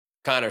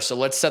Connor, so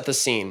let's set the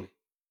scene.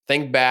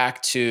 Think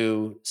back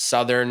to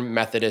Southern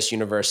Methodist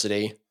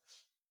University.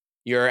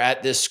 You're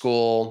at this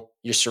school,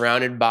 you're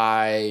surrounded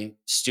by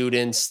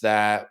students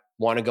that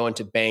want to go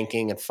into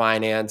banking and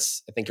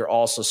finance. I think you're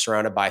also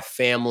surrounded by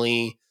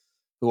family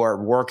who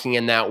are working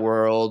in that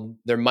world.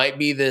 There might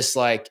be this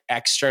like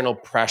external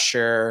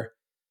pressure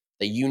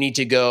that you need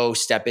to go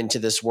step into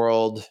this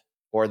world,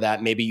 or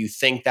that maybe you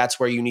think that's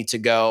where you need to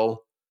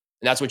go.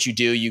 And that's what you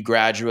do. You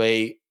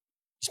graduate,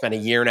 you spend a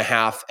year and a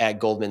half at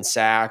Goldman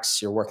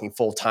Sachs. You're working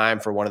full time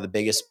for one of the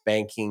biggest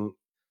banking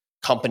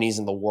companies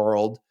in the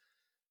world.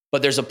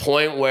 But there's a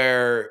point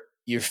where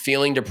you're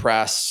feeling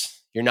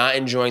depressed. You're not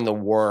enjoying the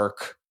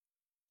work.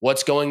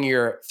 What's going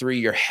through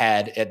your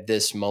head at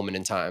this moment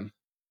in time?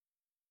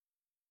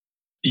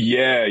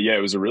 Yeah,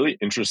 it was a really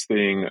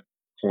interesting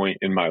point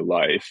in my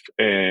life.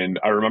 And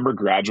I remember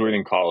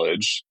graduating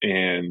college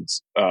and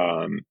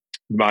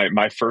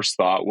my first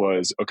thought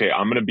was, okay,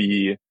 I'm gonna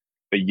be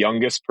the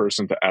youngest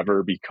person to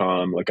ever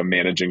become like a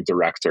managing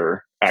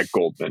director at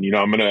Goldman.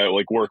 I'm gonna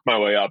like work my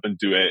way up and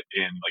do it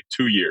in like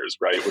 2 years,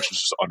 right? Which is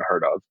just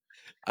unheard of.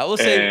 I will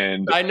say,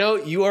 And I know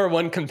you are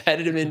one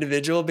competitive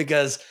individual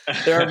because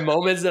there are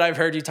moments that I've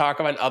heard you talk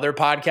about in other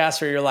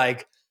podcasts where you're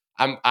like,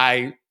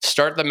 I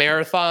start the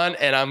marathon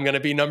and I'm going to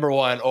be number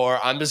one, or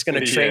I'm just going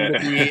to train to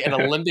be an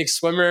Olympic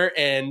swimmer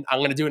and I'm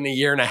going to do it in a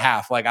year and a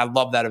half. Like, I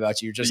love that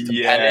about you. You're just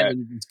competitive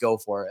and you just go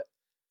for it.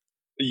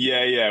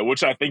 Yeah,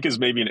 which I think is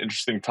maybe an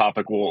interesting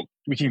topic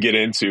we can get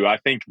into. I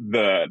think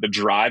the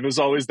drive is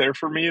always there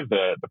for me.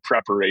 The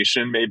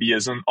preparation maybe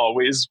isn't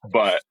always,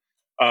 but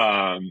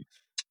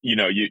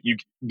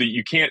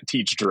you can't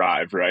teach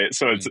drive, right?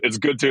 So it's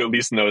good to at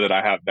least know that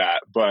I have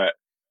that. But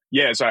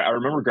yeah, so I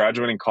remember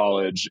graduating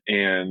college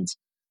and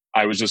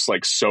I was just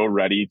like so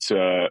ready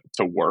to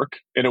work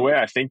in a way.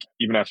 I think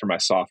even after my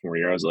sophomore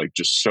year, I was like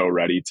just so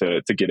ready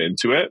to get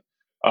into it,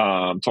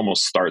 to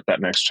almost start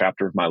that next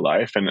chapter of my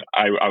life. And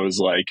I was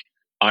like,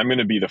 I'm going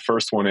to be the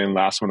first one in,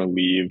 last one to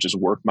leave, just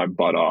work my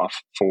butt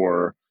off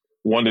for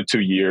 1 to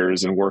 2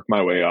 years and work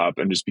my way up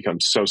and just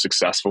become so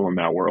successful in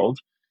that world.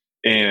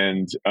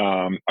 And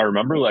I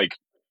remember like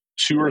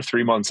 2 or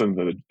 3 months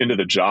into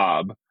the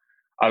job,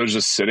 I was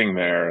just sitting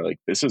there like,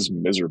 this is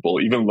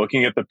miserable. Even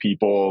looking at the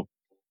people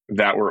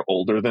that were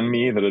older than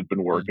me that had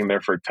been working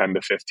there for 10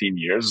 to 15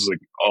 years, like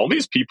all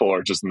these people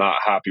are just not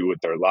happy with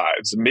their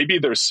lives. Maybe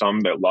there's some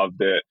that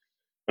loved it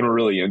and were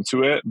really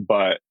into it,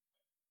 but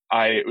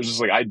I was just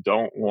like, I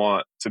don't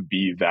want to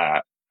be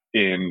that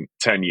in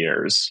 10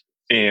 years.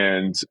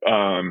 And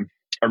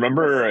I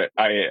remember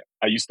I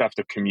used to have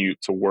to commute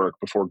to work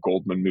before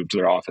Goldman moved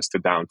their office to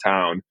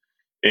downtown.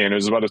 And it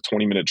was about a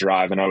 20-minute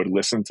drive. And I would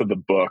listen to the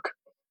book,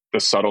 The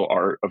Subtle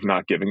Art of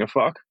Not Giving a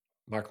Fuck.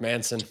 Mark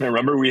Manson. I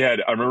remember we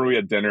had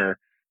dinner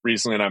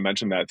recently and I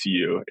mentioned that to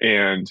you.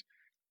 And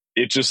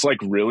it just like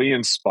really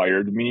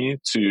inspired me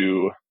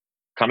to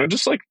kind of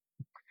just like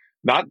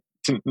not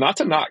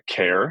to not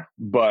care,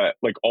 but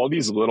like all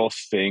these little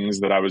things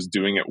that I was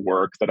doing at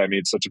work that I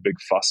made such a big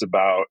fuss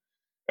about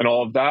and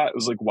all of that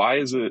was like, why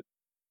is it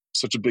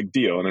such a big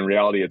deal? And in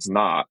reality, it's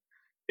not.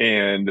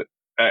 And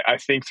I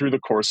think through the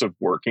course of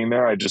working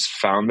there, I just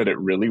found that it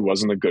really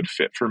wasn't a good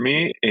fit for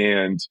me.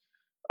 And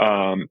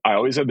I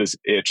always had this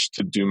itch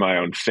to do my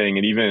own thing.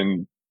 And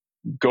even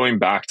going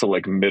back to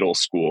like middle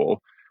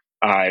school,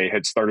 I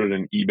had started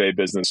an eBay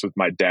business with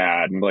my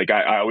dad. And like,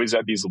 I always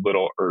had these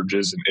little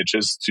urges and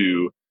itches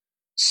to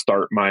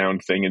start my own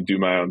thing and do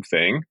my own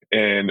thing.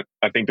 And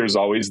I think there's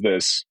always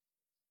this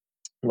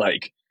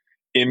like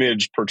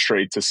image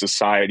portrayed to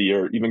society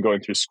or even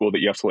going through school that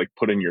you have to like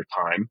put in your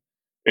time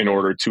in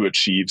order to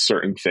achieve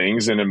certain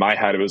things. And in my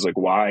head, it was like,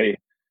 why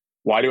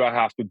do I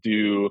have to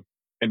do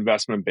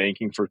investment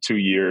banking for 2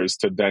 years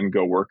to then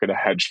go work at a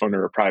hedge fund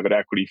or a private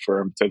equity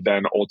firm to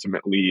then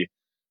ultimately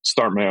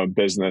start my own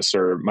business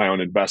or my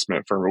own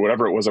investment firm or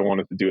whatever it was I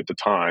wanted to do at the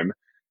time.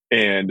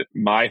 And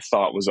my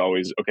thought was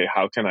always, okay,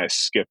 how can I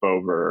skip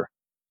over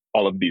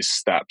all of these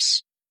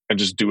steps and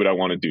just do what I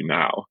want to do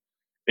now?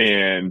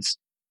 And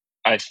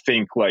I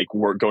think like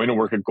going to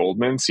work at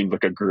Goldman seemed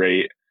like a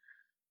great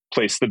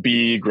place to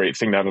be, great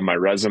thing to have on my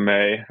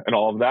resume and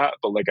all of that.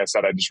 But like I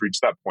said, I just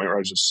reached that point where I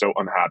was just so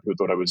unhappy with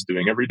what I was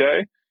doing every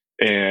day.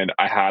 And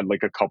I had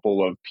like a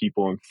couple of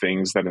people and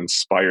things that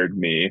inspired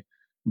me.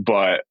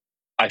 But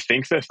I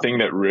think the thing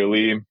that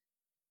really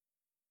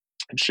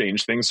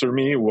changed things for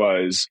me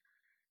was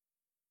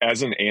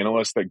as an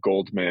analyst at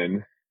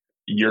Goldman,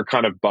 you're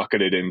kind of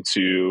bucketed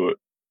into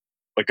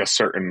like a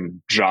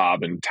certain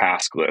job and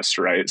task list,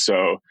 right?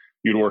 So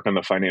you'd work on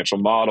the financial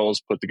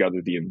models, put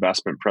together the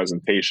investment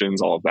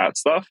presentations, all of that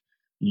stuff.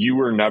 You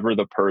were never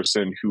the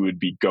person who would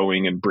be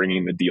going and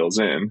bringing the deals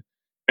in.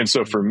 And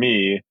so for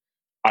me,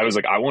 I was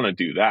like, I want to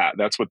do that.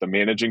 That's what the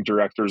managing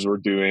directors were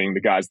doing,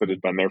 the guys that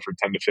had been there for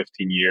 10 to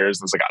 15 years.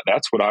 And it's like,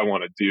 that's what I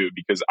want to do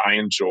because I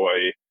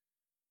enjoy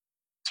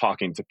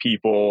talking to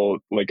people.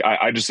 Like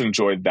I just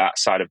enjoyed that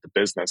side of the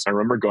business. I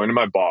remember going to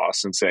my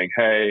boss and saying,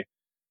 hey,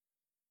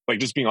 like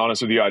just being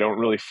honest with you, I don't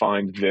really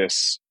find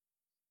this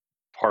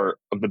part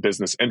of the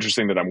business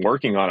interesting that I'm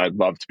working on, I'd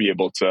love to be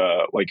able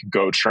to like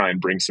go try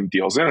and bring some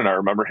deals in. And I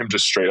remember him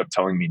just straight up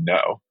telling me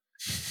no.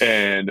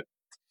 And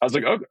I was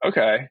like, oh,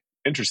 okay,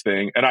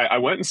 interesting. And I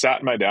went and sat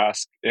at my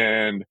desk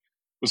and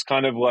was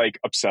kind of like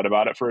upset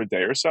about it for a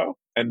day or so.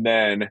 And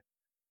then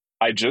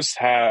I just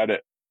had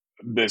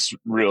this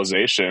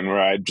realization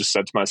where I just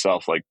said to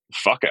myself, like,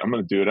 fuck it, I'm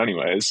going to do it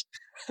anyways.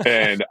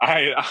 And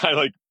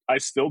I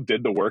still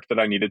did the work that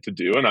I needed to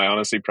do. And I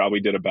honestly probably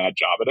did a bad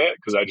job at it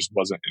because I just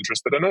wasn't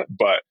interested in it.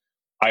 But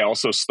I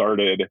also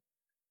started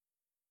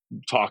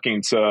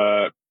talking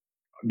to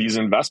these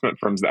investment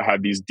firms that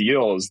had these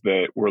deals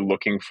that were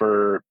looking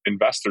for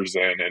investors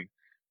in. And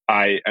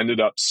I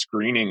ended up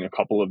screening a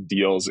couple of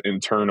deals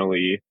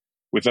internally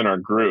within our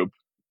group.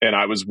 And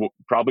I was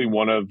probably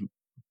one of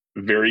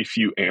very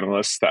few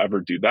analysts to ever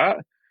do that.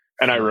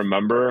 And I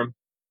remember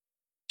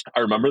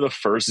the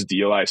first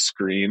deal I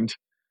screened.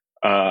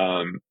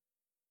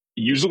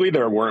 Usually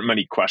there weren't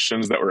many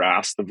questions that were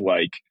asked of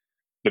like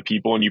the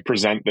people, and you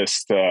present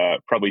this to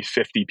probably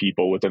 50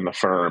 people within the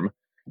firm.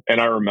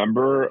 And I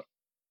remember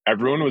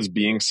everyone was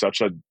being such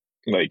a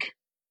like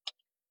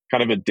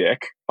kind of a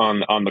dick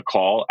on the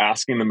call,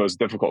 asking the most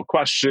difficult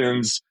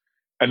questions.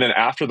 And then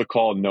after the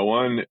call, no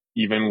one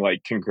even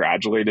like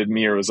congratulated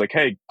me or was like,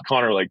 "Hey,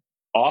 Connor, like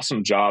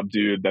awesome job,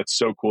 dude. That's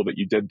so cool that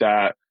you did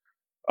that.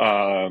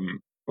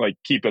 Like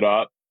keep it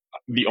up."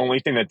 The only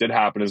thing that did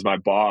happen is my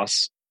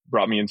boss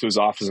brought me into his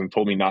office and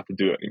told me not to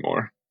do it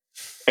anymore.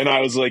 And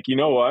I was like, you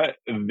know what?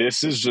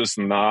 This is just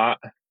not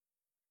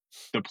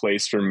the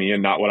place for me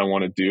and not what I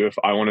want to do. If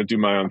I want to do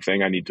my own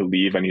thing, I need to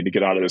leave. I need to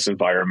get out of this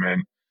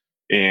environment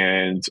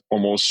and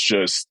almost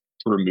just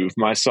remove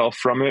myself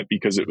from it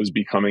because it was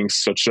becoming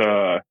such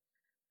a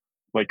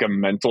like a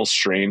mental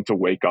strain to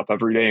wake up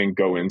every day and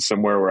go in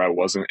somewhere where I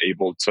wasn't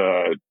able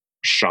to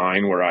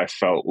shine, where I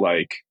felt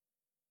like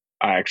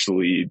I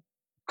actually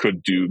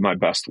could do my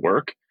best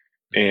work.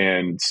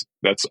 And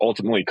that's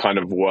ultimately kind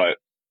of what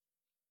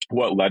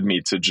led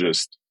me to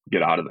just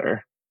get out of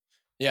there.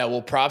 Yeah,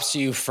 well, props to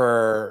you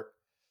for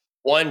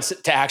one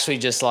to actually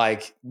just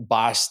like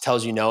boss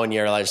tells you no and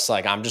you're like, just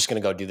like I'm just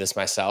going to go do this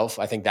myself.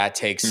 I think that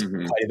takes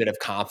Mm-hmm. quite a bit of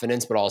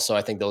confidence, but also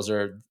I think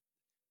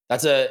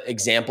that's a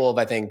example of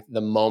I think the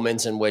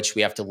moments in which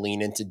we have to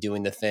lean into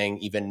doing the thing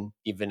even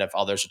if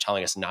others are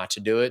telling us not to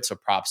do it. So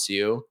props to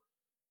you.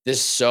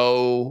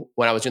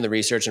 When I was doing the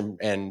research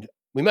and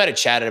we might have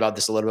chatted about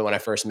this a little bit when I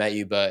first met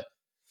you, but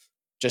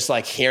just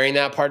like hearing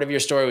that part of your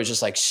story was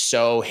just like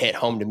so hit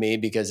home to me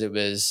because it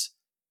was,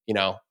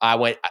 I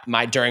went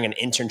during an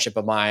internship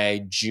of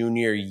my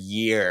junior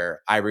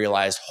year, I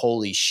realized,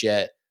 holy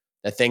shit,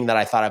 the thing that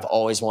I thought I've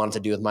always wanted to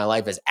do with my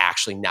life is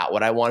actually not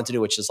what I wanted to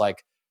do, which is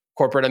like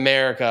corporate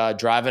America,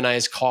 drive a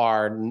nice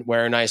car,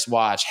 wear a nice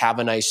watch, have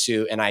a nice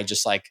suit. And I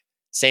just like,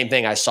 same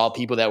thing. I saw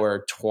people that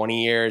were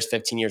 20 years,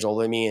 15 years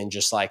older than me and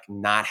just like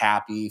not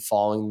happy,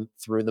 falling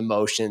through the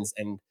motions.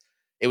 And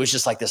it was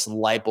just like this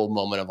light bulb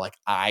moment of like,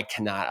 I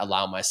cannot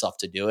allow myself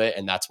to do it.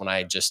 And that's when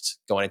I just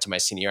going into my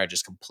senior year, I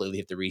just completely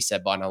hit the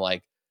reset button. I'm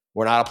like,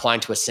 we're not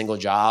applying to a single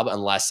job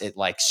unless it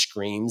like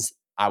screams,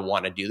 I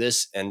want to do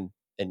this. And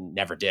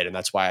never did. And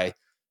that's why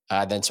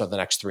I then spent the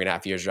next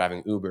 3.5 years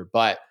driving Uber.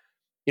 But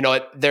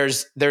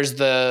there's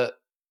the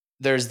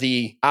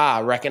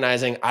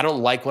recognizing I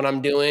don't like what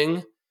I'm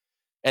doing.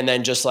 And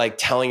then just like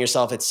telling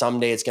yourself it's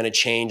someday it's going to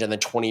change. And then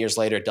 20 years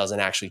later, it doesn't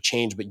actually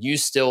change, but you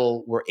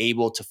still were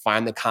able to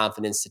find the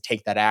confidence to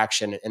take that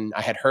action. And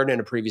I had heard in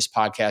a previous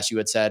podcast, you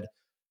had said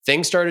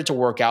things started to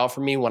work out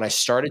for me when I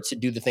started to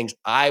do the things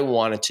I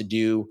wanted to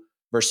do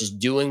versus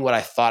doing what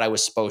I thought I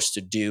was supposed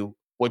to do,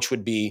 which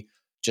would be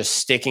just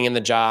sticking in the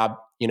job,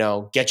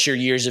 get your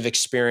years of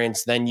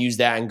experience, then use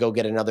that and go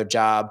get another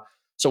job.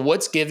 So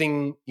what's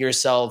giving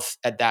yourself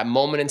at that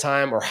moment in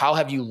time, or how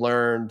have you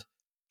learned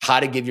how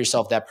to give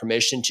yourself that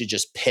permission to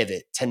just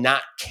pivot, to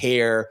not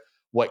care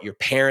what your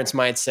parents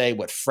might say,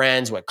 what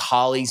friends, what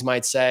colleagues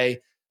might say?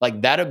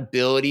 Like that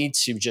ability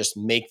to just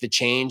make the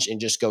change and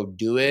just go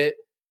do it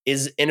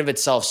is in of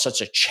itself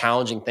such a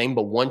challenging thing.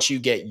 But once you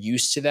get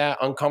used to that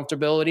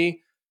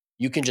uncomfortability,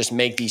 you can just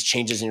make these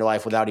changes in your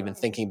life without even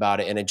thinking about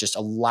it. And it just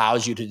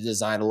allows you to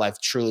design a life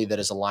truly that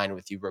is aligned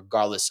with you,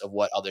 regardless of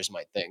what others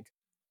might think.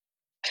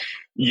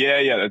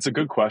 Yeah, that's a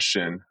good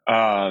question.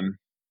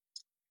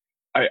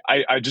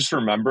 I just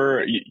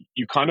remember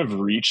you kind of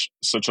reach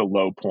such a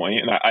low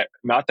point, and I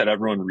not that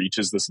everyone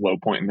reaches this low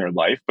point in their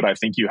life, but I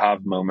think you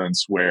have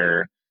moments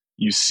where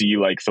you see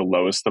like the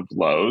lowest of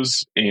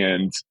lows.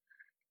 And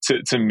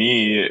to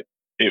me,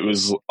 it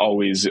was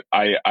always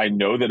I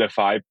know that if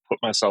I put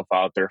myself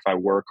out there, if I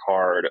work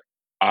hard,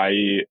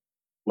 I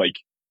like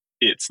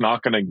it's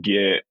not going to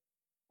get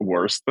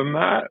worse than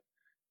that.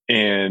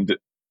 And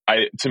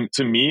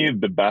to me,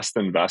 the best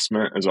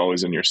investment is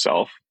always in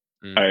yourself.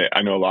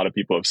 I know a lot of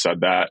people have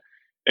said that.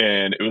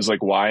 And it was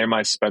like, why am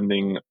I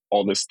spending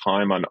all this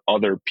time on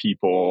other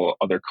people,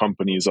 other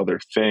companies,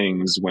 other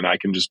things when I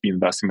can just be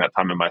investing that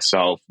time in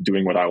myself,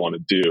 doing what I want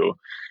to do?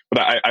 But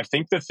I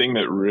think the thing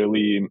that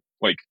really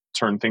like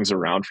turned things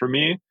around for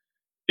me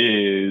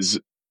is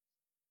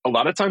a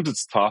lot of times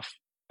it's tough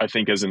I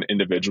think, as an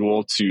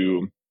individual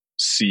to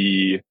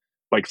see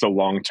like the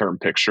long term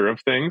picture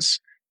of things.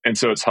 And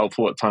so it's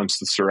helpful at times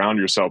to surround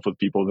yourself with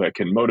people that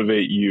can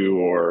motivate you,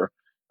 or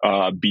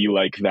be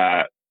like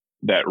that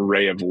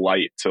ray of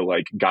light to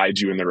like guide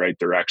you in the right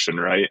direction,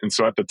 right? And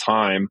so at the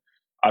time,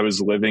 I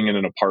was living in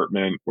an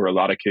apartment where a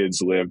lot of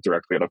kids lived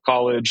directly out of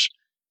college,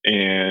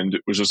 and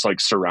was just like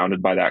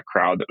surrounded by that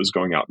crowd that was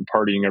going out and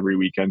partying every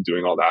weekend,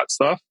 doing all that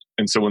stuff.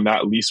 And so when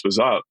that lease was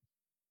up,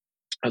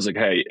 I was like,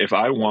 hey, if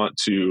I want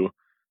to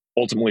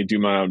ultimately do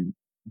my own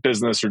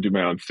business or do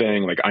my own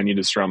thing, like I need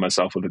to surround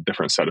myself with a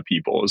different set of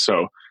people.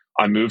 So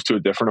I moved to a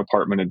different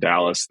apartment in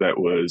Dallas that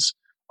was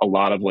a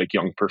lot of like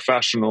young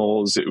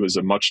professionals. It was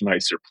a much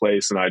nicer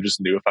place. And I just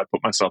knew if I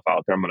put myself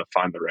out there, I'm going to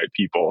find the right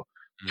people.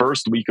 Mm.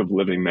 First week of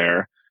living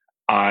there,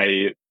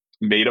 I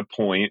made a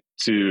point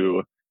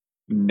to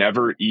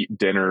never eat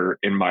dinner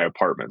in my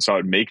apartment. So I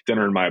would make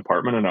dinner in my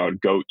apartment and I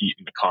would go eat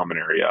in the common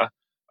area.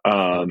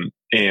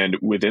 And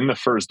within the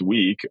first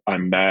week, I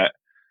met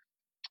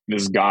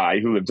this guy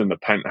who lived in the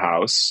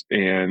penthouse,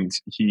 and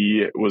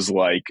he was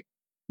like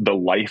the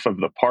life of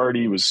the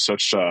party, was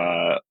such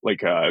a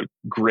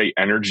great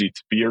energy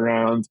to be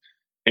around.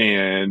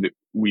 And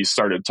we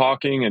started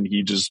talking, and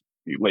he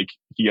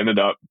ended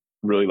up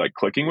really like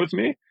clicking with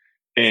me.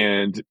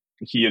 And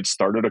he had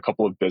started a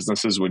couple of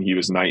businesses when he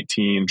was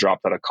 19,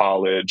 dropped out of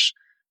college,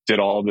 did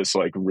all this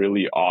like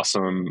really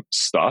awesome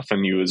stuff,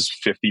 and he was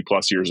 50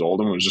 plus years old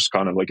and was just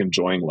kind of like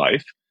enjoying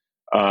life.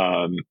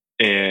 um,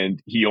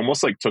 and he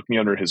almost like took me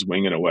under his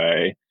wing in a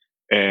way,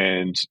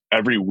 and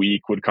every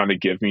week would kind of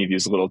give me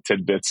these little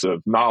tidbits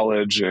of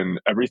knowledge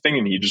and everything.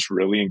 And he just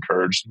really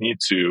encouraged me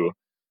to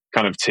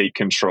kind of take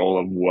control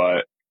of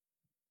what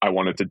I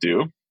wanted to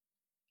do.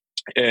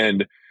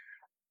 And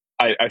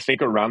I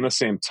think around the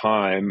same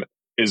time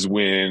is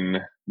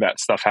when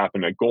that stuff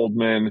happened at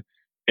Goldman.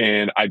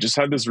 And I just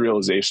had this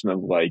realization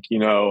of like,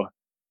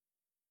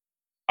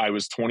 I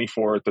was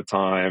 24 at the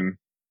time.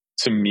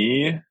 To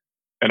me,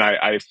 and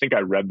I think I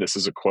read this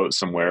as a quote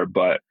somewhere,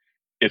 but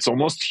it's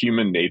almost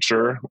human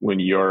nature when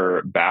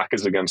your back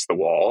is against the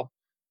wall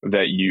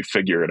that you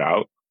figure it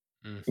out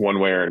Mm. one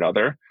way or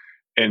another.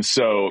 And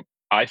so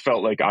I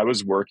felt like I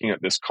was working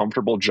at this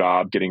comfortable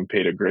job, getting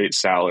paid a great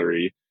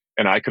salary,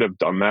 and I could have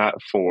done that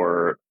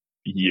for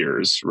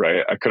years,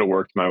 right? I could have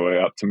worked my way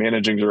up to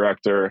managing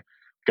director,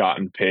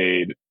 gotten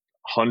paid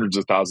hundreds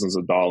of thousands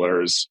of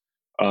dollars,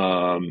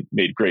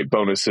 made great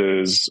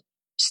bonuses,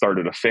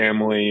 started a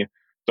family,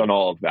 done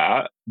all of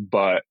that.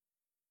 But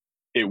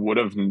it would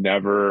have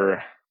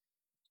never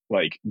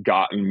like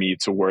gotten me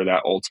to where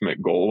that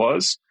ultimate goal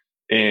was.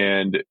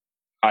 And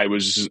I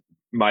was,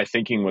 my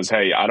thinking was,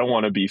 hey, I don't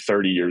want to be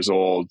 30 years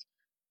old,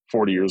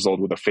 40 years old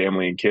with a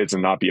family and kids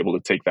and not be able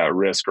to take that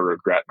risk, or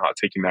regret not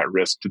taking that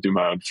risk to do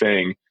my own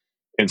thing.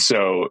 And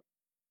so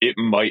it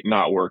might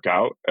not work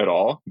out at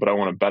all, but I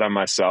want to bet on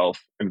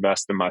myself,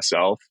 invest in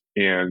myself.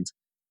 And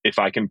if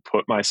I can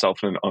put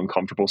myself in an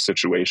uncomfortable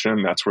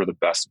situation, that's where the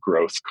best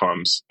growth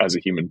comes as a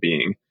human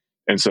being.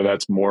 And so Mm.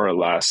 that's more or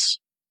less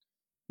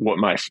what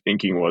my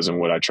thinking was and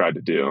what I tried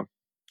to do.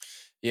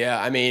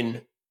 Yeah, I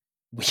mean,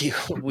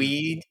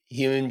 we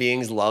human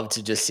beings love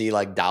to just see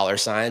like dollar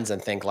signs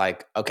and think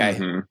like, okay,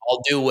 Mm-hmm.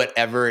 I'll do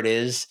whatever it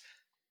is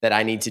that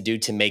I need to do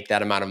to make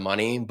that amount of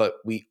money. But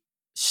we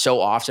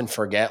so often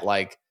forget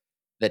like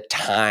the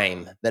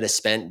time that is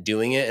spent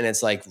doing it. And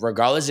it's like,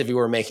 regardless if you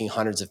were making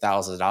hundreds of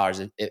thousands of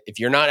dollars, if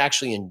you're not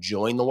actually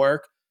enjoying the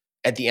work,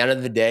 at the end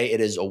of the day,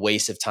 it is a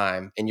waste of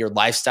time. And your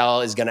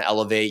lifestyle is going to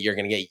elevate. You're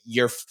going to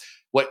get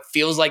what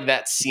feels like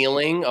that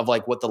ceiling of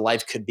like what the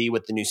life could be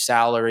with the new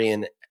salary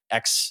and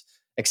X,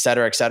 et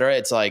cetera, et cetera.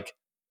 It's like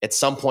at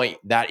some point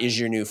that is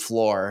your new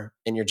floor.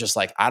 And you're just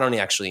like, I don't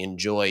actually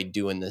enjoy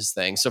doing this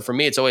thing. So for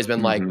me, it's always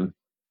been like, Mm-hmm.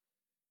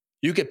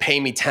 you could pay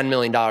me $10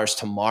 million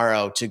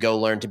tomorrow to go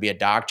learn to be a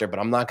doctor, but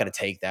I'm not going to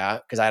take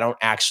that because I don't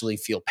actually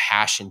feel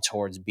passion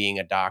towards being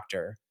a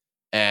doctor.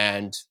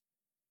 And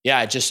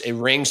yeah, it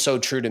rings so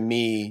true to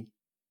me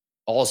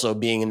also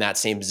being in that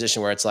same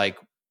position where it's like,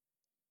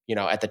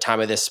 at the time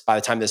of this, by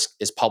the time this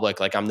is public,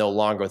 like I'm no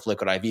longer with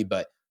Liquid IV,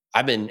 but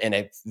I've been in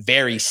a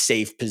very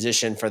safe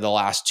position for the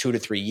last 2 to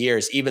 3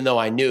 years, even though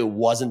I knew it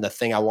wasn't the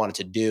thing I wanted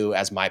to do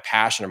as my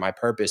passion or my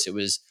purpose. It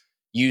was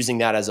using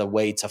that as a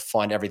way to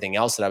fund everything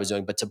else that I was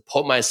doing. But to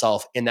put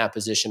myself in that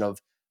position of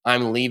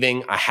I'm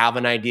leaving, I have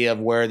an idea of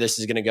where this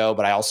is going to go,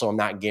 but I also am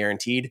not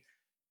guaranteed.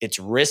 It's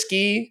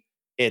risky.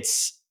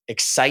 It's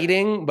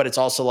exciting, but it's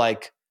also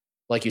like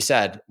you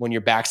said, when your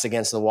back's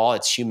against the wall,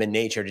 it's human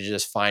nature to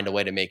just find a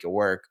way to make it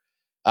work.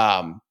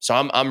 So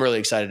I'm really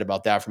excited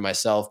about that for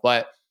myself.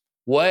 But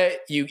what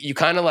you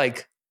kind of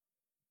like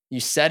you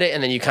said it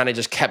and then you kind of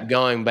just kept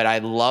going. But I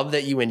love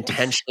that you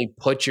intentionally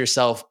put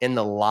yourself in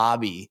the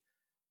lobby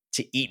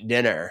to eat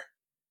dinner.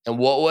 And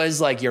what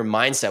was like your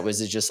mindset?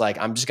 Was it just like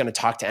I'm just going to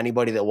talk to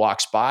anybody that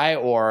walks by,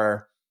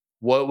 or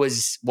what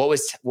was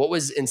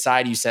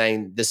inside you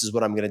saying this is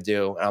what I'm going to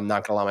do, and I'm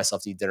not going to allow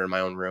myself to eat dinner in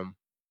my own room?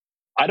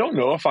 I don't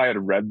know if I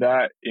had read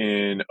that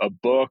in a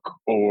book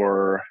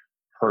or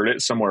heard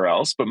it somewhere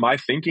else, but my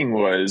thinking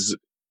was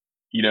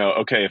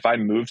okay, if I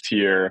moved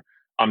here,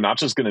 I'm not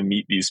just going to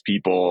meet these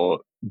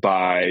people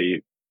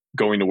by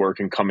going to work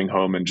and coming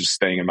home and just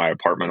staying in my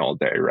apartment all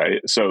day,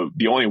 right? So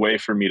the only way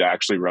for me to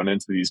actually run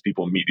into these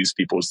people and meet these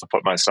people is to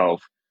put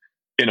myself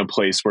in a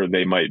place where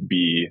they might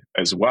be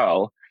as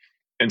well.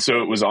 And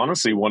so it was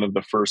honestly one of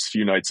the first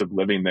few nights of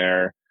living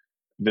there.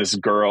 This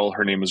girl,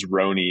 her name was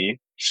Roni.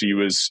 She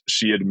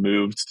had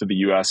moved to the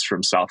US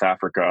from South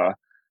Africa.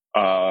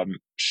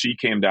 She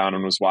came down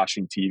and was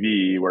watching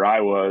TV where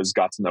I was,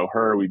 got to know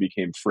her. We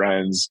became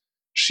friends.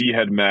 She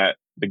had met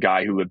the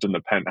guy who lived in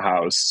the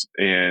penthouse,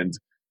 and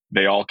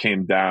they all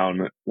came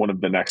down one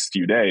of the next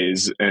few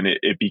days. And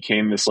it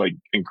became this like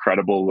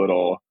incredible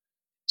little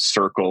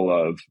circle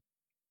of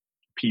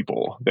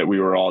people that we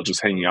were all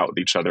just hanging out with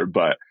each other.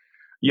 But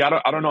yeah,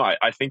 I don't know.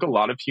 I think a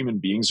lot of human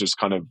beings just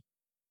kind of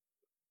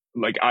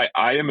like,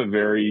 I am a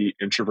very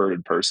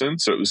introverted person,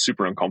 so it was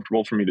super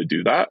uncomfortable for me to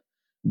do that.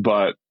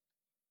 But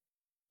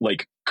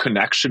like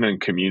connection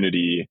and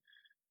community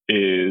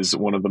is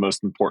one of the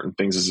most important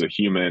things as a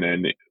human.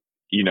 And,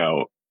 you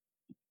know,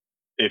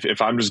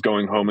 if I'm just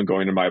going home and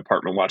going to my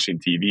apartment watching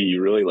TV,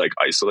 you really like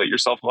isolate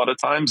yourself a lot of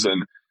times.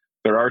 And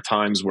there are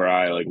times where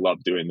I like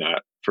love doing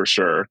that for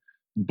sure.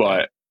 Yeah.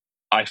 But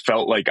I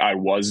felt like I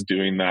was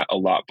doing that a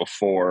lot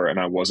before and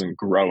I wasn't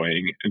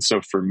growing. And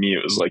so for me,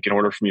 it was like, in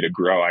order for me to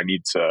grow, I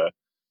need to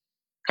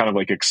kind of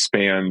like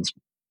expand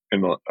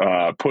and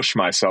push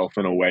myself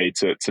in a way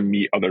to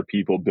meet other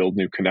people, build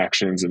new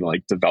connections, and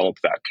like develop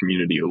that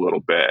community a little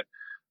bit.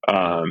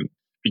 Um,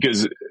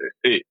 because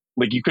it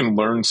like you can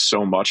learn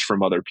so much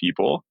from other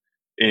people,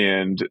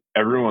 and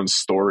everyone's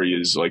story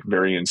is like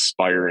very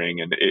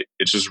inspiring, and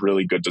it's just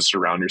really good to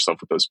surround yourself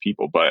with those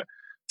people. But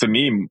to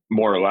me,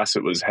 more or less,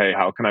 it was, hey,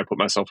 how can I put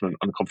myself in an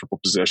uncomfortable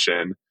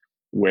position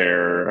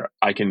where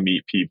I can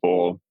meet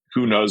people?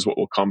 Who knows what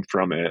will come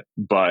from it?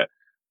 But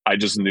I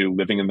just knew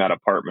living in that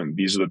apartment,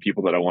 these are the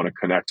people that I want to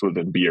connect with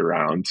and be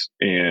around.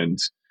 And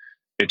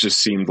it just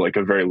seemed like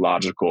a very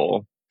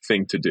logical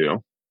thing to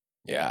do.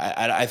 Yeah,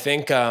 I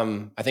think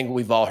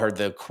we've all heard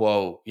the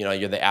quote,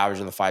 you're the average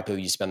of the five people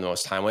you spend the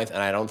most time with.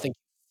 And I don't think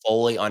you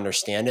fully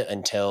understand it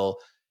until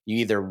you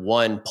either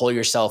one, pull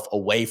yourself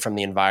away from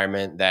the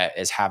environment that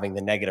is having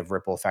the negative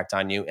ripple effect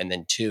on you, and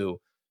then two,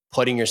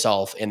 putting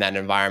yourself in that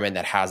environment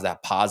that has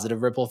that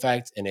positive ripple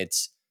effect. And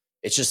it's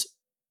just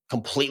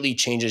completely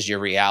changes your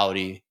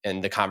reality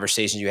and the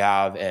conversations you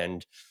have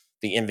and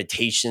the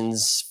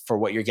invitations for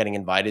what you're getting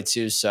invited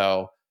to.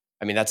 So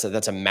I mean, that's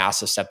a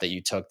massive step that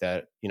you took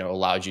that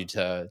allowed you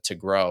to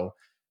grow.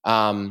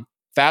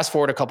 Fast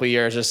forward a couple of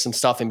years, there's some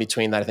stuff in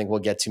between that I think we'll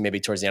get to maybe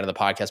towards the end of the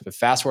podcast. But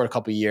fast forward a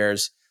couple of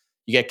years,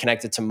 you get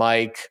connected to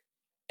Mike,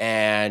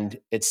 and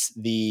I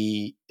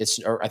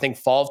think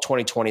fall of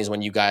 2020 is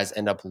when you guys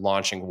end up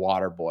launching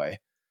Waterboy.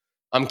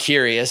 I'm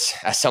curious,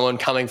 as someone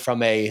coming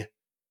from a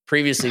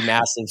previously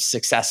massive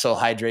successful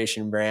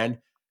hydration brand,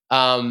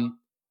 um,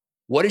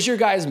 what is your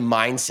guys'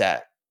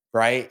 mindset,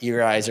 right? You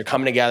guys are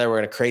coming together. We're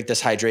going to create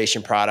this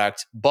hydration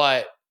product,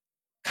 but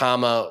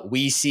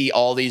we see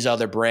all these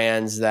other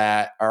brands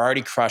that are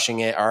already crushing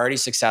it, are already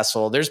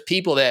successful. There's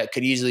people that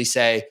could easily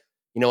say,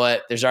 you know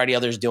what, there's already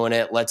others doing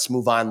it. Let's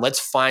move on. Let's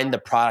find the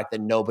product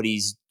that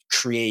nobody's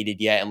created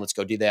yet and let's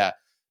go do that.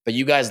 But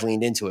you guys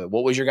leaned into it.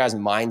 What was your guys'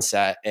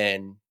 mindset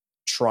in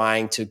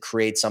trying to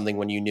create something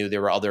when you knew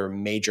there were other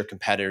major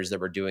competitors that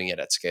were doing it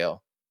at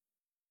scale?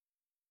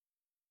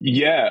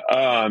 Yeah.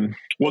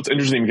 Well, it's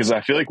interesting because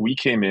I feel like we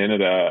came in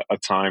at a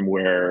time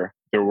where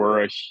there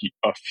were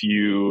a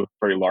few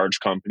very large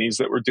companies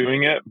that were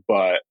doing it,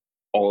 but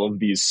all of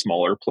these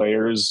smaller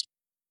players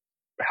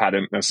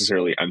hadn't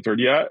necessarily entered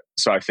yet.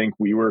 So I think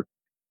we were,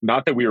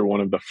 not that we were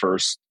one of the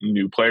first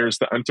new players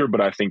to enter, but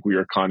I think we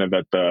were kind of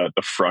at the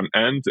front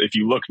end. If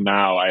you look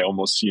now, I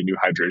almost see a new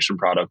hydration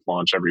product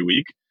launch every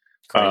week.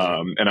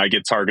 Crazy. And I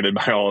get targeted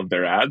by all of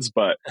their ads,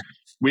 but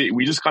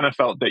we just kind of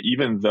felt that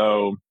even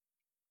though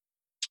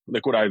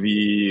Liquid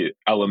IV,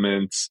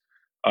 Elements,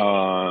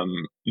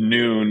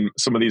 Noon,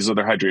 some of these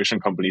other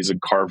hydration companies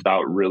had carved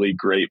out really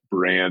great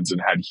brands and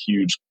had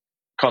huge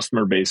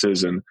customer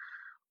bases and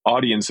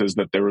audiences,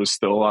 that there was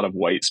still a lot of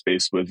white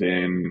space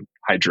within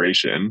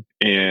hydration.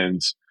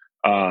 And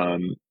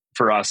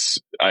for us,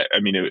 I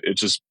mean,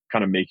 it's just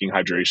kind of making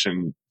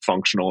hydration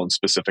functional and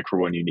specific for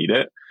when you need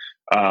it.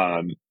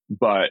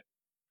 But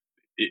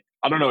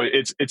I don't know.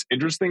 It's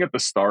interesting at the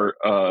start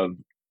of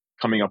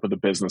coming up with a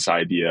business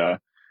idea,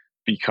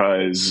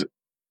 because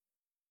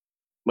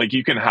like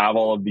you can have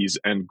all of these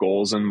end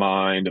goals in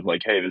mind of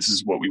like, hey, this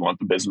is what we want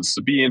the business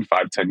to be in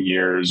 5-10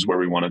 years, where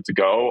we want it to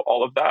go,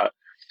 all of that.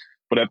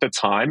 But at the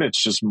time,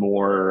 it's just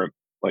more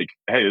like,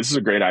 hey, this is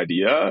a great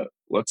idea.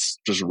 Let's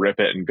just rip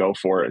it and go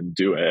for it and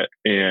do it.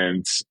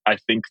 And I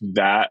think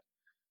that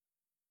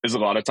is a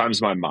lot of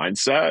times my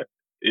mindset.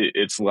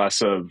 It's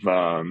less of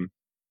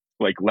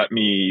like, let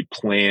me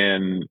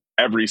plan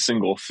every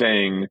single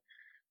thing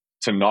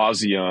to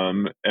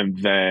nauseum. And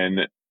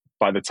then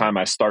by the time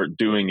I start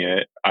doing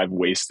it, I've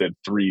wasted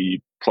 3+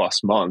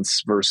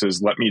 months,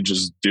 versus let me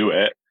just do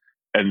it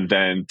and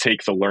then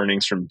take the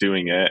learnings from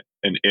doing it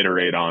and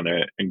iterate on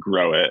it and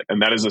grow it.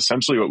 And that is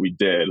essentially what we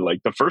did.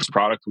 Like the first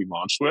product we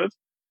launched with,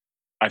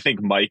 I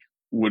think Mike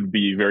would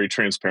be very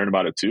transparent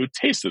about it too,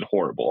 tasted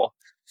horrible.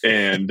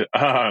 And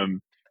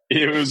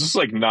it was just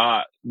like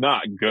not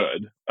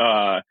good.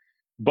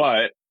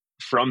 But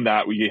from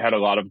that, we had a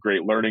lot of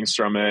great learnings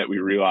from it. We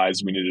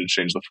realized we needed to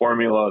change the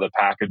formula, the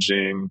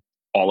packaging,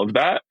 all of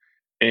that.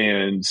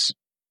 And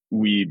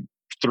we,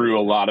 through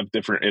a lot of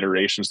different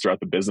iterations throughout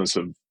the business,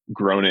 have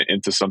grown it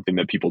into something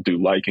that people do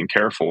like and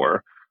care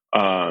for.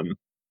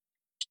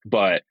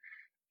 But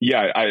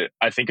yeah,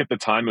 I think at the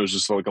time it was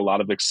just like a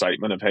lot of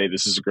excitement of, hey,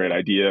 this is a great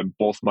idea.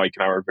 Both Mike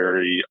and I were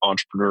very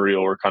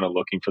entrepreneurial. We're kind of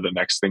looking for the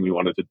next thing we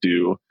wanted to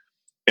do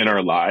in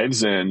our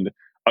lives. And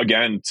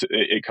again,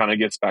 it kind of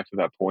gets back to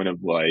that point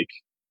of like,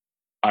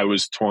 I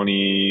was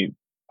 20,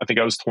 I think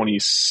I was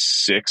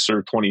 26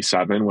 or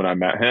 27 when I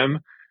met him.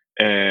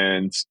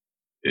 And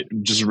it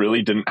just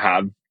really didn't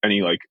have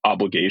any like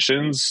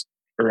obligations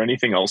or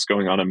anything else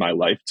going on in my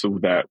life to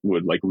that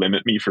would like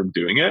limit me from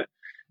doing it.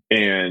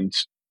 And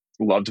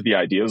loved the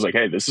idea. I was like,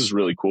 hey, this is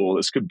really cool.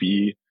 This could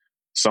be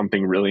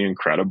something really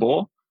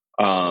incredible.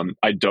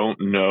 I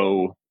don't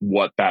know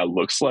what that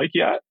looks like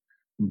yet,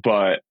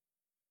 but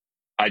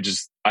I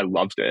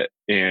loved it.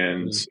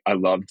 And I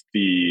loved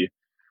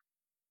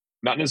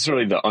not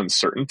necessarily the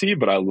uncertainty,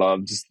 but I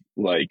loved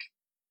like,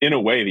 in a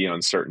way, the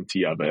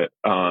uncertainty of it,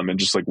 and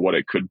just like what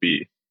it could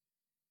be.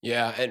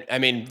 Yeah. And I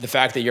mean, the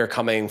fact that you're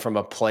coming from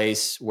a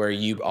place where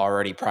you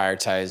already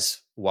prioritize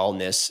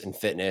wellness and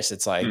fitness,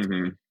 it's like,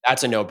 Mm-hmm.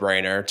 that's a no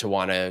brainer to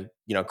want to,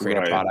 create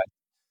a Right. product.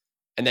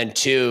 And then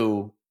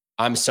two,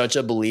 I'm such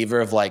a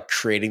believer of like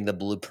creating the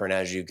blueprint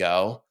as you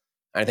go.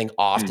 And I think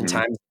Mm-hmm.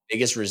 oftentimes the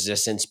biggest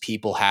resistance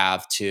people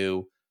have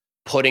to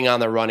putting on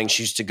the running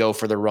shoes to go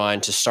for the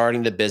run, to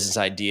starting the business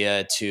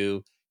idea,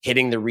 to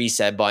hitting the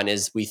reset button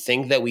is we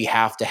think that we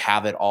have to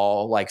have it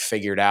all like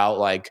figured out.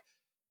 Like,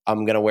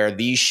 I'm going to wear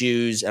these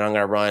shoes and I'm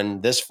going to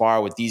run this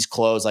far with these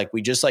clothes. Like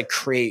we just like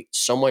create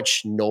so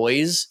much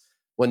noise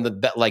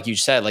when like you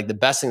said, like the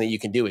best thing that you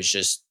can do is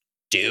just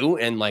do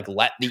and like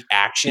let the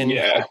action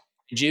Yeah. help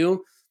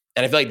you.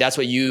 And I feel like that's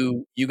what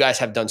you guys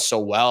have done so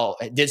well,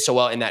 did so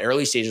well in that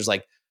early stages.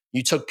 Like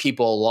you took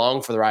people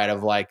along for the ride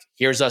of like,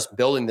 here's us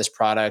building this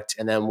product.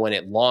 And then when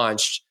it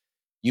launched,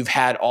 you've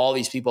had all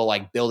these people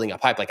like building a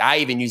pipe. Like I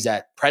even use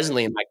that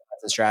presently in my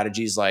content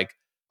strategies. Like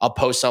I'll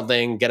post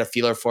something, get a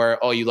feeler for it.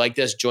 Oh, you like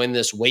this? Join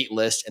this wait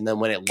list. And then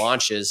when it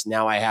launches,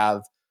 now I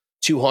have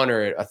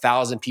 200,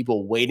 1,000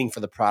 people waiting for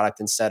the product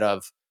instead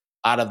of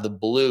out of the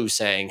blue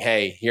saying,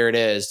 hey, here it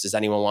is. Does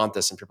anyone want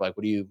this? And people are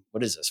like,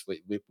 what is this?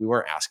 We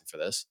weren't asking for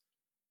this.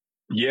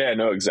 Yeah,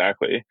 no,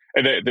 exactly.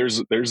 And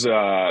there's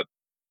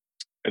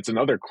it's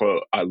another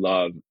quote I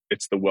love.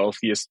 It's the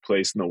wealthiest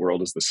place in the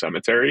world is the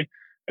cemetery.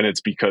 And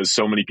it's because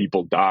so many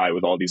people die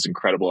with all these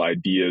incredible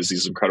ideas,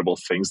 these incredible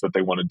things that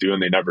they want to do,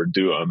 and they never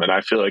do them. And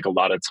I feel like a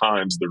lot of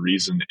times the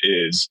reason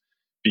is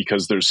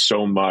because there's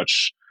so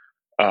much,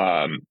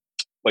 um,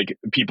 like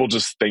people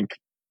just think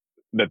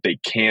that they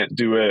can't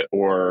do it,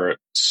 or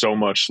so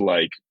much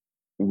like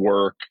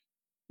work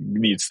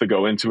needs to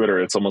go into it,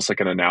 or it's almost like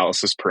an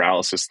analysis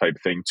paralysis type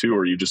thing too,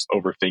 or you just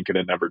overthink it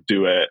and never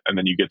do it, and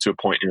then you get to a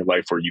point in your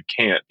life where you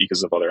can't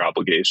because of other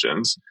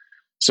obligations.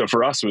 So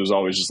for us, it was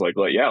always just like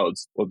yeah,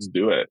 let's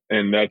do it.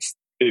 And that's,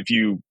 if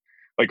you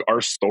like,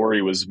 our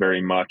story was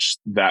very much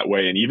that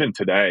way, and even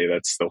today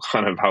that's still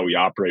kind of how we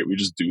operate. We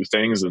just do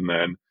things and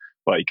then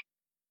like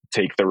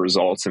take the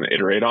results and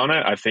iterate on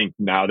it. I think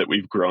now that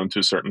we've grown to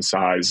a certain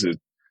size,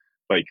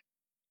 like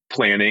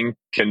planning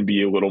can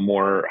be a little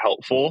more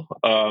helpful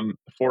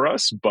for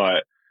us.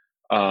 But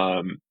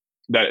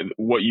that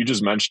what you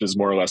just mentioned is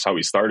more or less how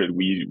we started.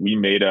 We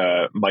made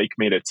Mike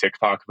made a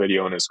TikTok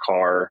video in his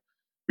car.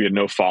 We had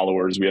no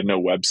followers. We had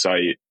no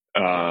website.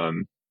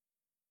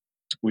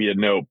 We had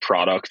no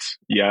product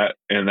yet,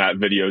 and that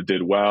video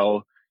did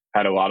well.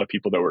 Had a lot of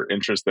people that were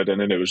interested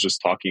in it. It was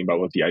just talking about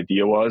what the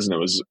idea was, and it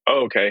was,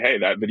 oh, okay, hey,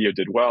 that video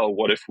did well.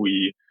 What if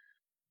we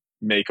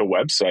make a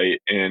website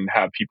and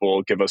have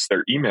people give us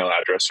their email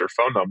address or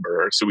phone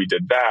number? So we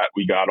did that.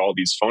 We got all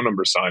these phone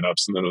number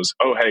signups, and then it was,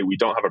 oh, hey, we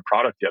don't have a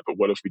product yet, but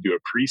what if we do a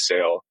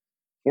pre-sale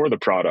for the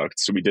product?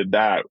 So we did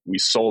that. We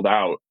sold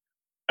out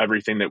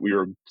everything that we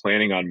were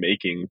planning on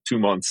making 2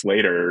 months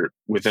later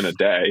within a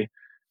day.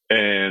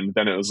 And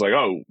then it was like,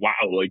 oh, wow,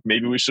 like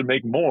maybe we should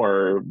make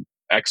more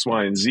X,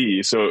 Y, and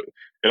Z. So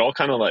it all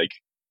kind of like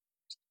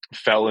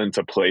fell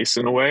into place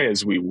in a way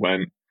as we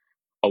went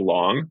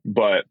along.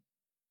 But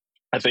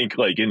I think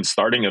like in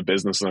starting a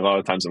business and a lot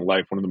of times in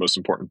life, one of the most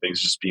important things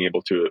is just being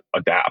able to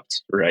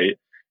adapt, right?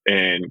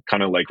 And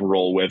kind of like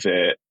roll with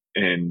it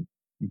and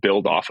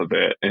build off of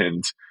it.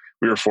 And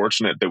we were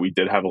fortunate that we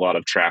did have a lot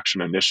of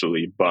traction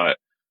initially, but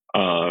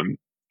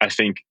I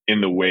think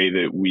in the way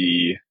that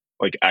we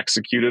like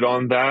executed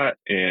on that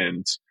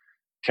and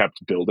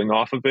kept building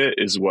off of it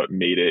is what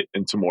made it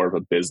into more of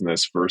a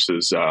business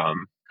versus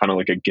kind of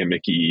like a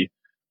gimmicky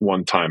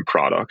one-time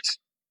product.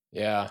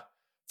 Yeah.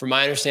 from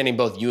my understanding,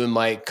 both you and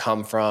Mike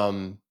come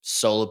from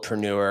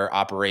solopreneur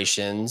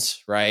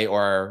operations, right?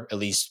 Or at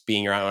least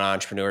being your own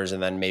entrepreneurs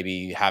and then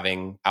maybe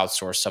having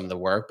outsourced some of the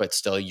work, but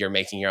still you're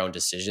making your own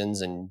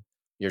decisions and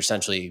you're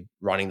essentially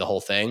running the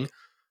whole thing.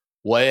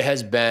 What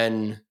has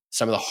been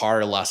some of the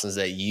harder lessons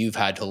that you've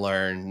had to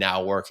learn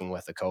now working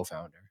with a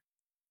co-founder?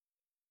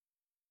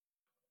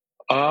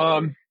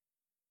 Um,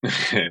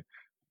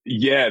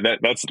 yeah,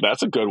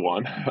 that's a good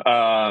one.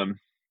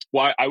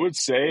 Well, I would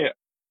say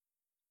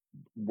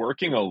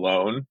working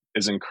alone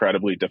is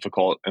incredibly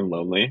difficult and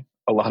lonely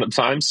a lot of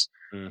times.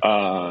 Mm,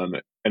 Um,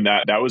 and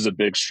that was a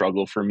big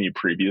struggle for me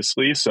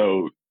previously.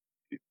 So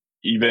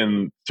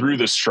even through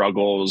the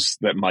struggles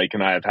that Mike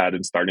and I have had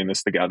in starting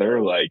this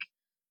together, like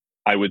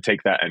I would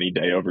take that any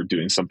day over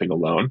doing something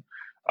alone.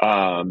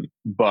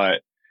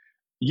 But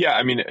yeah,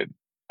 I mean,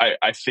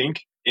 I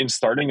think in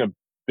starting a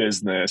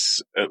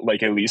business,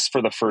 like at least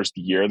for the first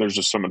year, there's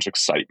just so much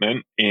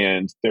excitement,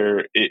 and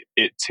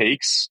it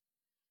takes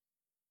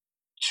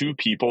two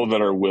people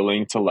that are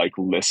willing to like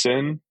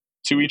listen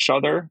to each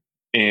other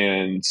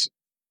and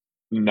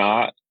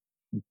not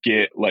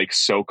get like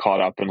so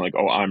caught up in like,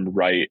 oh, I'm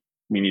right,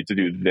 we need to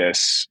do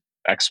this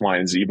X, Y,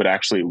 and Z, but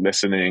actually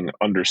listening,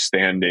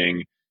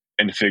 understanding,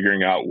 and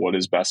figuring out what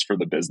is best for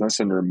the business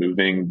and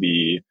removing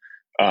the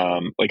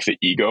like the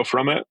ego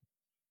from it.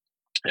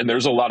 And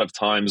there's a lot of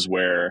times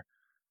where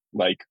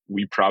like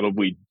we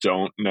probably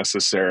don't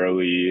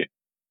necessarily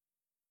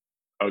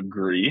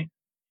agree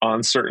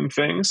on certain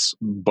things,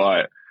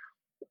 but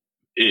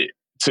it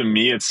to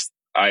me it's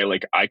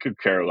I could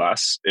care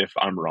less if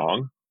I'm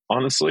wrong,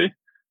 honestly.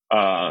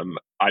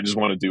 I just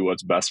want to do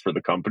what's best for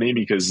the company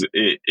because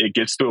it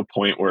gets to a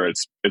point where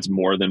it's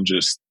more than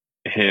just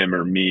him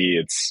or me.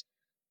 It's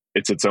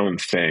its own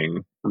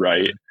thing,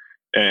 right? mm,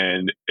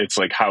 And it's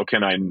like, how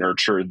can I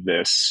nurture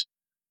this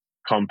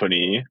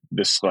company,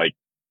 this like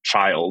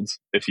child,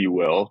 if you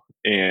will,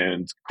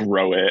 and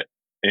grow it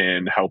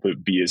and help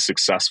it be as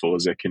successful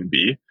as it can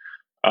be?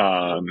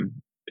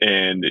 Um,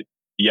 and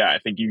yeah, I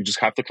think you just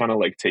have to kind of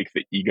like take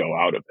the ego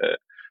out of it.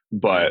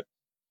 mm, But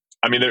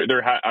I mean,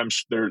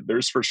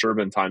 there's for sure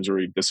been times where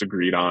we've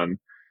disagreed on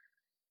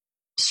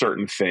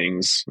certain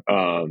things.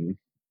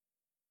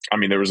 I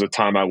mean, there was a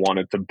time I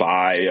wanted to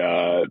buy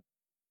a,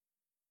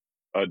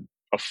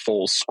 a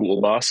full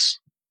school bus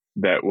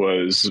that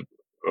was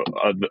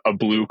a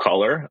blue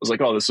color. I was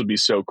like, oh, this would be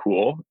so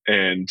cool.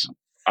 And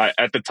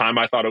at the time,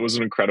 I thought it was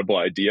an incredible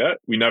idea.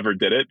 We never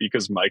did it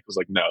because Mike was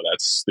like, no,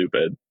 that's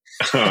stupid.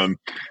 Um,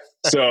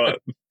 so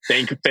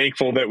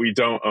thankful that we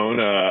don't own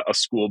a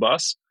school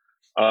bus.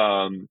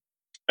 Um,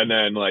 and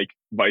then like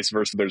vice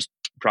versa, there's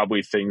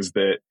probably things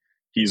that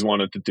he's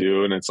wanted to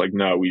do, and it's like,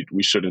 no,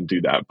 we shouldn't do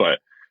that. But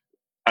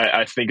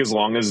I think as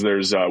long as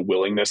there's a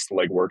willingness to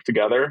like work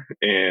together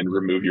and mm,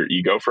 remove your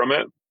ego from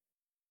it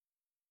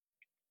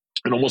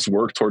and almost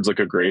work towards like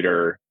a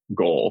greater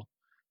goal,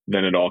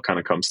 then it all kind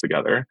of comes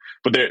together.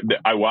 But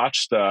I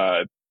watched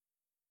the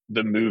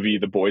movie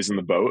The Boys in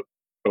the Boat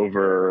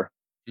over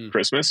mm.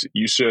 Christmas.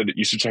 You should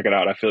check it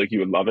out. I feel like you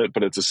would love it,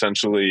 but it's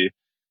essentially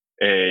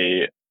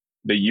a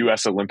the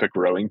US Olympic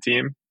rowing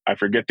team. I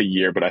forget the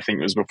year, but I think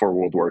it was before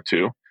World War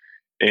II.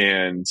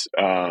 And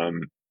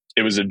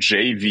it was a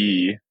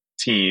JV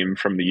team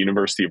from the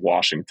University of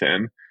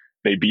Washington.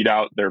 They beat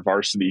out their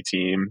varsity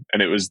team,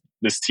 and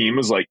this team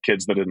was like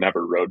kids that had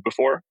never rowed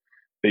before.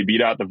 They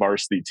beat out the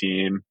varsity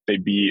team. They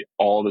beat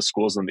all the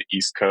schools on the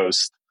East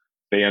Coast.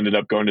 They ended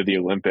up going to the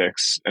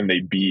Olympics, and they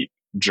beat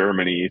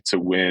Germany to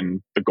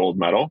win the gold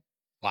medal.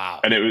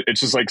 Wow. And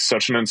it's just like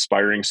such an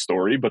inspiring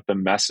story, but the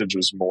message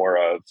was more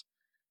of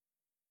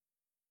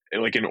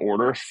like, in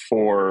order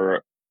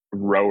for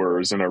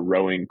rowers and a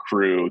rowing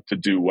crew to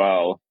do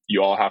well,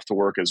 you all have to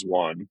work as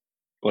one.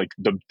 Like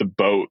the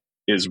boat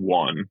is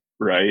one,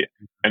 right?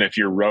 And if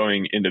you're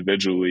rowing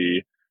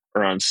individually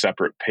or on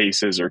separate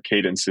paces or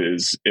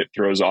cadences, it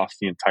throws off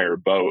the entire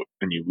boat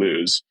and you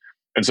lose.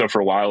 And so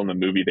for a while in the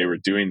movie, they were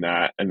doing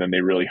that. And then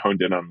they really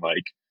honed in on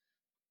like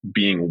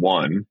being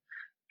one.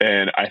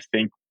 And I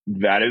think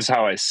that is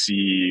how I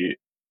see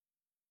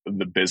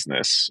the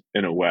business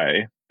in a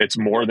way. It's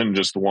more than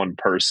just one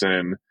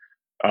person.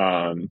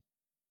 Um,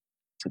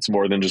 it's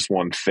more than just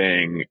one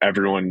thing.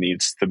 Everyone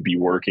needs to be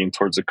working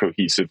towards a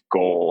cohesive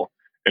goal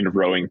and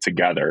rowing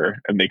together.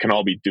 And they can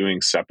all be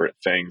doing separate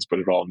things, but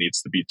it all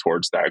needs to be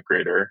towards that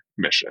greater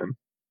mission.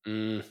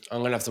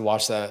 I'm gonna have to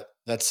watch that.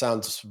 That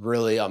sounds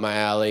really up my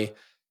alley.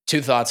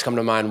 Two thoughts come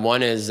to mind.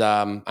 One is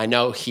I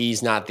know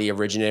he's not the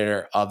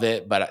originator of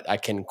it, but I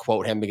can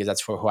quote him because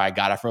that's who I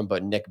got it from.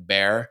 But Nick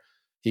Bear,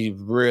 he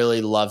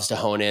really loves to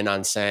hone in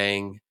on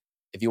saying,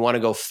 if you want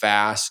to go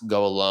fast,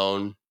 go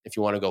alone. If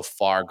you want to go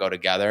far, go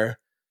together.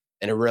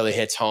 And it really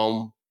hits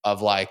home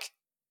of like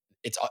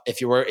it's if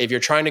you're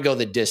trying to go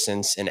the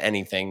distance in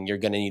anything, you're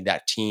going to need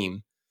that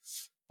team.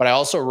 But I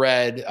also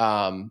read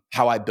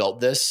How I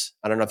Built This.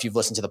 I don't know if you've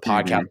listened to the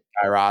podcast Mm-hmm. with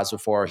Guy Raz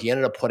before. He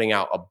ended up putting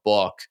out a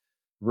book,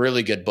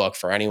 really good book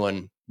for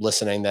anyone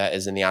listening that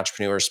is in the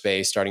entrepreneur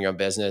space, starting your own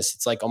business.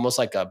 It's like almost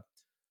like I'd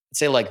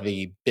say like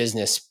the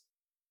business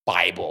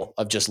Bible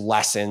of just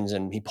lessons,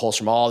 and he pulls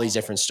from all these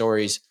different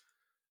stories.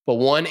 But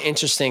one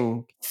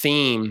interesting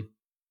theme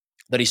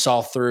that he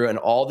saw through and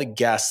all the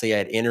guests they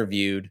had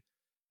interviewed,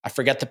 I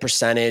forget the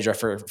percentage, or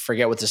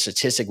forget what the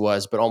statistic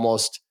was, but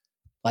almost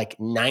like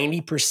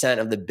 90%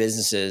 of the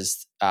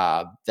businesses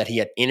that he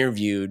had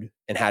interviewed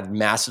and had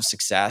massive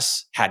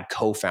success had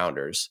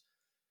co-founders.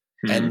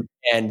 Hmm.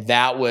 And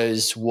that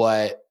was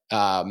what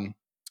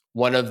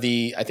one of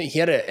the, I think he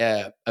had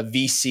a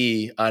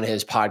VC on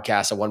his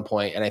podcast at one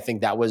point, and I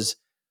think that was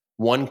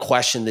one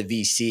question the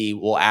VC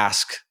will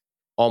ask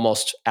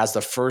almost as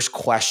the first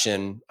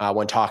question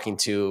when talking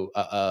to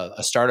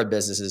a startup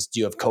business is,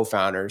 do you have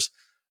co-founders?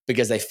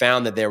 Because they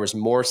found that there was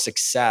more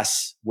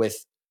success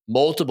with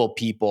multiple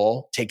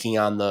people taking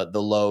on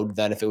the load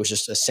than if it was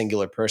just a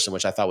singular person,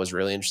 which I thought was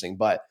really interesting.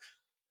 But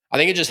I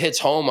think it just hits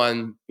home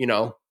on,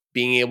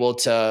 being able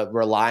to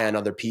rely on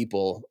other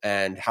people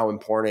and how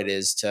important it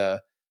is to,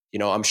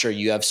 I'm sure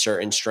you have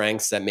certain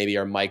strengths that maybe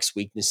are Mike's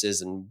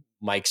weaknesses, and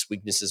Mike's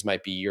weaknesses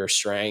might be your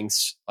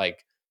strengths.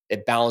 Like,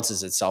 it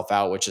balances itself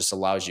out, which just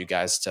allows you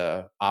guys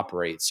to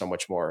operate so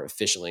much more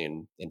efficiently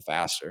and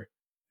faster.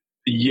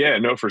 Yeah,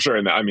 no, for sure.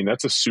 And I mean,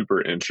 that's a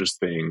super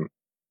interesting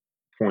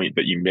point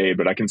that you made,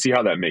 but I can see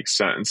how that makes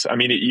sense. I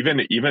mean,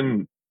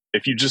 even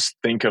if you just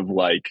think of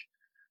like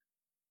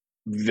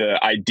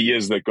the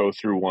ideas that go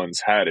through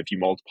one's head, if you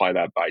multiply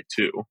that by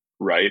two,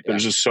 right? Yeah.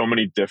 There's just so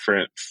many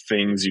different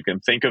things you can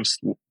think of,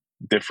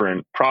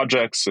 different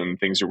projects and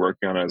things you're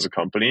working on as a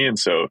company. And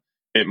so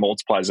it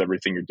multiplies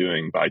everything you're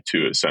doing by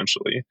two,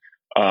 essentially.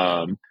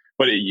 Yeah.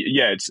 But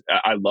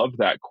I love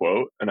that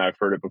quote, and I've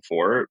heard it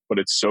before, but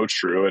it's so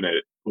true. And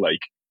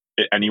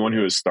anyone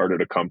who has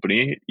started a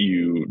company,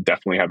 you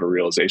definitely have a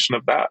realization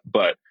of that.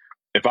 But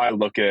if I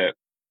look at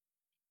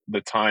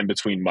the time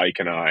between Mike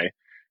and I,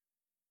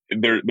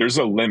 there's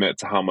a limit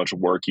to how much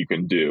work you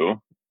can do.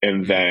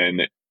 And Mhm. then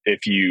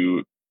if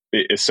you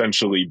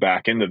essentially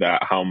back into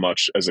that, how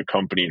much as a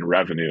company in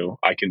revenue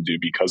I can do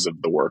because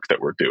of the work that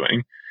we're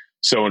doing.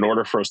 So in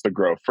order for us to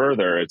grow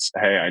further, it's,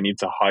 hey, I need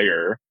to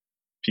hire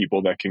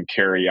people that can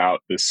carry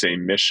out the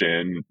same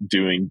mission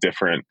doing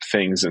different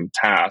things and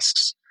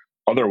tasks.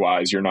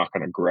 Otherwise, you're not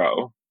going to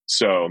grow.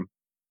 So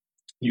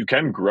you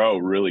can grow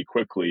really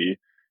quickly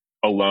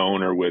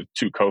alone or with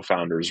two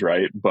co-founders,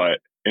 right? But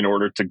in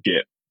order to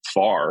get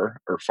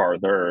far or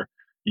farther,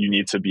 you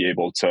need to be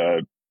able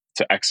to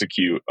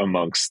execute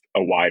amongst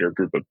a wider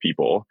group of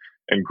people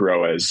and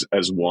grow as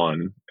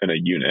one in a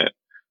unit.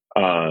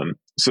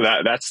 So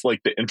that's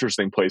like the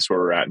interesting place where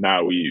we're at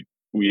now.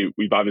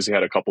 We've obviously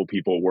had a couple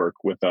people work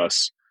with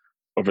us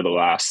over the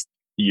last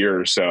year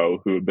or so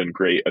who have been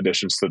great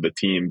additions to the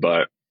team,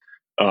 but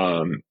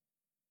um,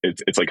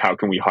 it's like, how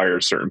can we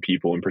hire certain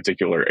people in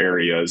particular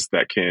areas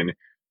that can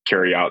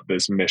carry out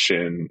this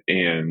mission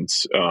and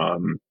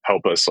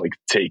help us like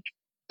take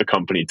the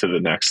company to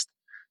the next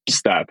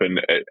step.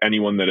 And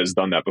anyone that has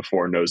done that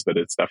before knows that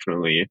it's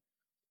definitely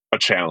a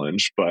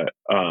challenge, but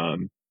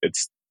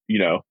it's,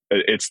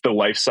 it's the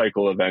life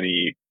cycle of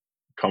any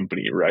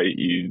company, right?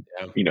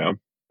 Yeah. You know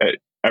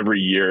every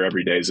year,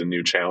 every day is a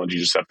new challenge. You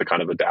just have to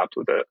kind of adapt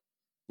with it.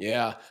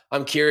 Yeah.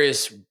 I'm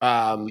curious,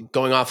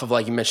 going off of,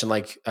 like you mentioned,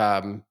 like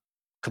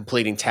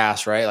completing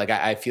tasks, right? Like,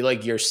 I feel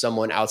like you're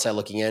someone outside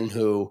looking in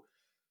who,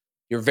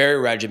 you're very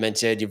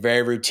regimented, you're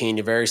very routine,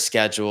 you're very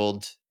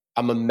scheduled.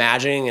 I'm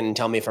imagining, and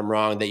tell me if I'm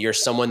wrong, that you're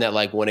someone that,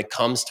 like, when it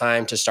comes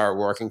time to start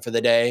working for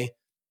the day,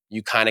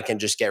 you kind of can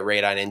just get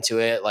right on into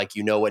it. Like,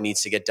 you know what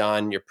needs to get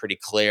done, you're pretty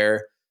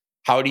clear.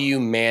 How do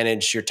you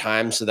manage your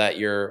time so that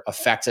you're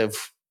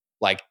effective,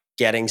 like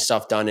getting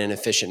stuff done in an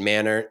efficient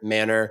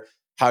manner?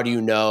 How do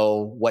you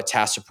know what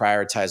tasks to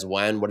prioritize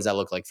when? What does that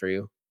look like for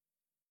you?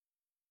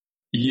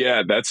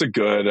 Yeah, that's a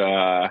good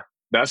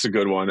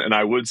one. And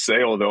I would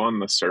say, although on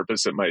the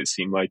surface it might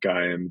seem like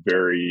I am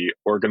very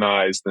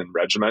organized and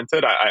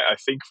regimented, I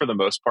think for the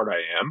most part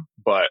I am.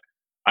 But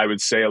I would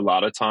say a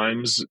lot of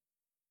times,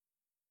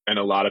 and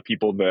a lot of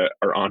people that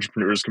are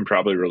entrepreneurs can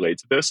probably relate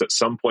to this, at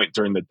some point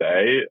during the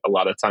day, a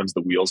lot of times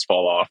the wheels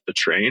fall off the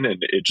train and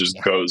it just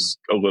Yeah. goes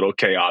a little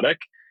chaotic.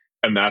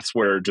 And that's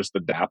where just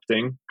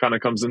adapting kind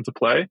of comes into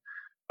play.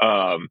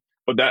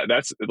 But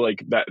that's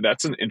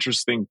an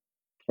interesting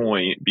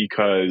point,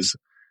 because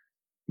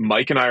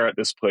Mike and I are at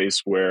this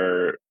place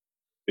where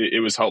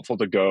it was helpful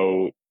to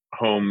go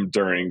home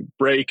during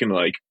break and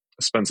like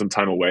spend some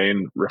time away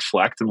and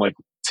reflect and like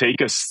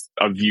take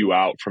a view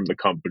out from the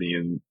company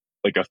and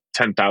like a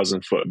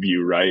 10,000-foot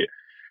view, right?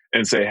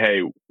 And say,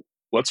 hey,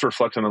 let's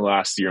reflect on the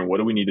last year and what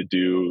do we need to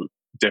do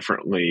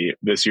differently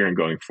this year and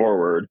going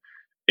forward.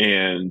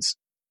 And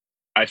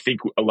I think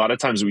a lot of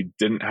times we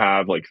didn't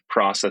have like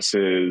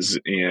processes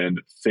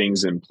and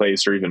things in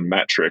place or even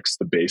metrics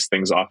to base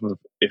things off of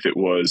if it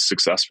was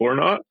successful or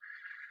not.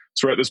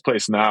 So we're at this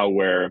place now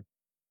where,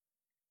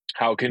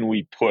 how can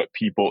we put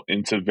people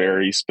into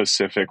very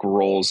specific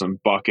roles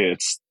and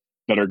buckets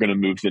that are going to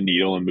move the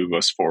needle and move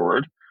us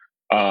forward,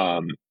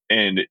 um,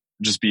 and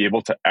just be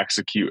able to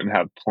execute and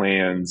have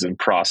plans and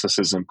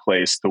processes in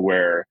place to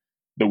where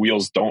the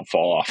wheels don't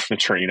fall off the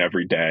train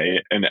every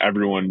day, and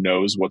everyone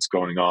knows what's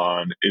going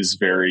on, is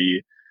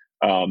very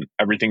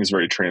everything's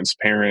very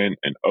transparent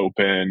and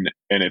open,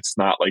 and it's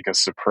not like a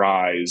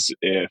surprise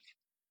if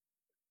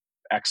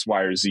X,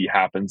 Y, or Z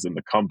happens in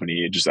the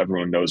company. Just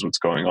everyone knows what's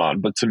going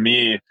on. But to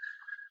me,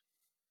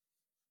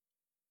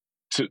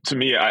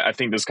 I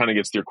think this kind of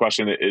gets to your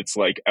question. It's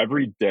like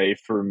every day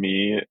for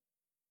me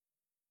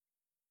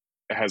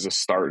has a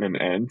start and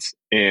an end,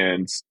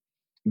 and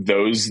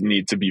those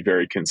need to be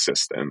very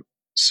consistent. Mm,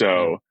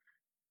 So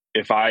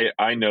if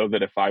I know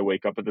that if I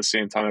wake up at the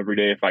same time every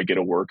day, if I get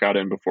a workout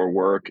in before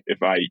work,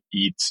 if I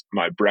eat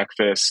my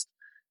breakfast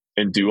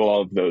and do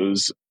all of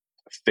those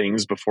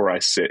things before I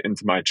sit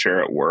into my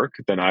chair at work,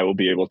 then I will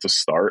be able to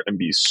start and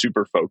be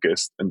super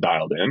focused and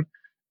dialed in.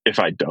 If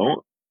I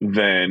don't,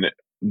 then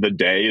the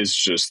day is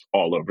just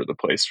all over the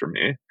place for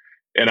me.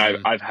 And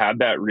mm. I've had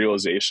that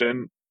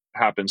realization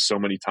happen so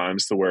many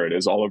times to where it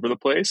is all over the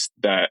place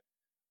that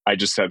I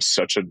just have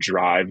such a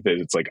drive that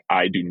it's like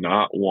I do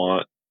not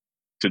want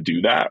to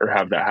do that or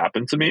have that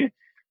happen to me.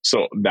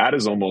 So that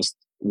is almost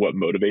what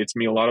motivates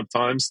me a lot of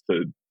times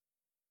to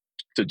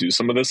do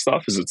some of this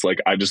stuff. Is it's like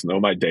I just know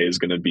my day is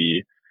going to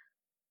be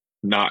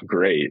not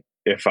great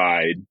if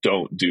I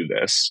don't do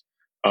this.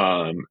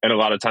 And a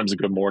lot of times a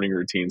good morning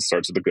routine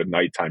starts with a good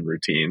nighttime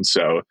routine.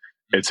 So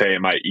Mm. it's, hey,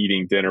 am I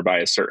eating dinner by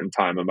a certain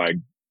time? Am I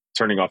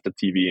turning off the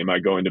TV? Am I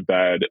going to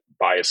bed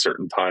by a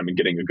certain time and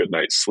getting a good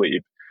night's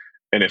sleep?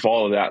 And if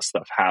all of that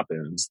stuff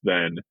happens,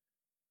 then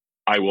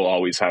I will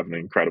always have an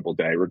incredible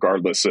day,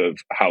 regardless of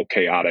how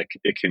chaotic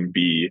it can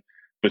be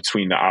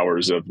between the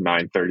hours of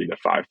 9:30 to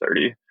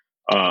 5:30.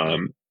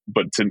 Mm.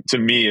 But to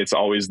me, it's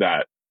always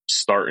that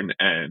start and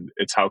end.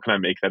 It's how can I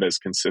make that as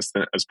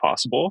consistent as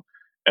possible,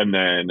 and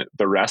then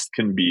the rest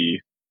can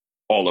be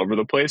all over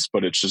the place.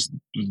 But it's just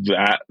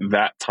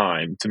that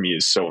time to me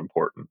is so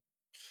important.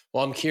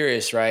 Well, I'm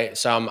curious, right?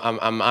 So I'm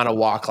on a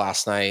walk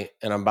last night,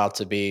 and I'm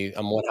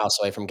one house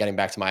away from getting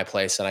back to my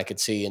place, and I could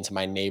see into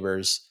my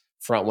neighbor's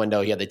front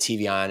window. He had the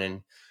TV on,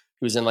 and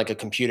he was in like a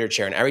computer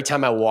chair. And every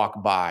time I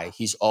walk by,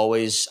 he's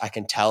always, I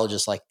can tell,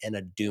 just like in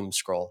a doom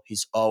scroll.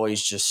 He's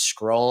always just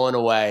scrolling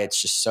away.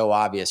 It's just so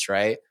obvious,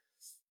 right?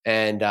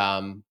 And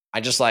I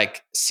just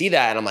like see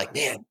that, and I'm like,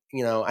 man,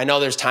 I know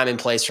there's time and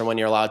place for when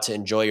you're allowed to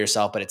enjoy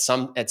yourself, but at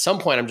some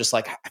point, I'm just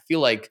like, I feel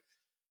like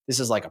this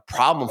is like a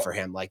problem for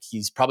him. Like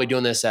he's probably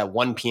doing this at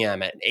 1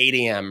 p.m., at 8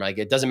 a.m. Like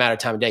it doesn't matter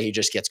time of day. He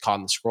just gets caught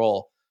in the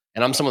scroll.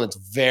 And I'm someone that's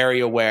very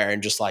aware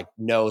and just like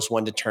knows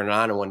when to turn it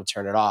on and when to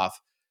turn it off.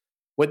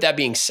 With that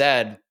being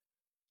said,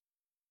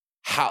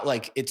 how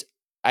like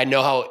I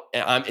know how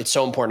it's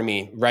so important to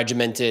me.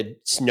 Regimented,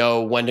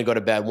 know when to go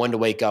to bed, when to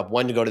wake up,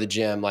 when to go to the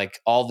gym, like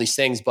all these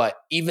things. But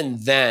even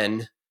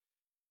then,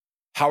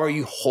 how are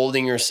you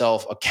holding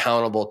yourself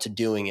accountable to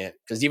doing it?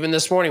 Because even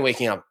this morning,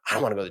 waking up, I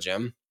don't want to go to the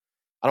gym.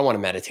 I don't want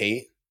to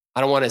meditate. I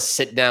don't want to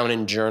sit down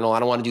and journal. I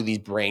don't want to do these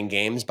brain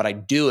games, but I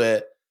do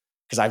it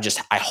because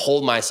I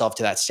hold myself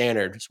to that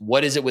standard.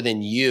 What is it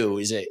within you?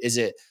 Is it,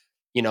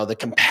 the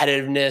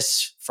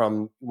competitiveness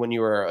from when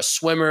you were a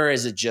swimmer?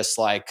 Is it just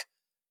like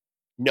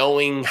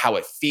knowing how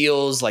it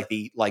feels, like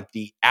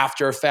the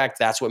after effect?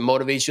 That's what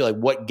motivates you. Like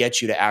what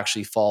gets you to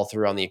actually fall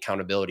through on the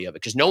accountability of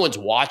it? Because no one's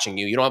watching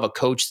you. You don't have a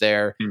coach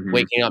there Mm-hmm.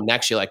 waking up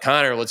next to you like,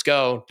 Connor, let's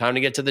go. Time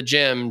to get to the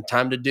gym.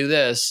 Time to do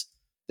this.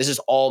 This is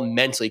all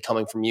mentally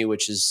coming from you,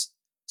 which is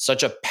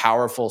such a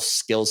powerful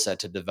skill set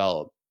to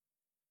develop.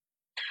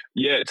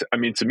 Yeah, I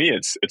mean, to me,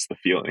 it's the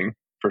feeling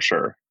for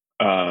sure.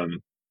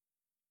 Um,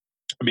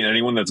 I mean,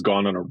 anyone that's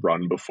gone on a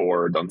run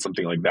before, done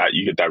something like that,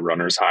 you get that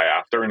runner's high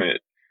after, and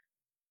it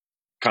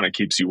kind of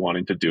keeps you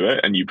wanting to do it,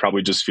 and you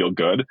probably just feel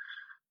good.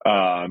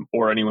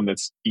 Or anyone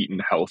that's eaten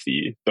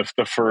healthy,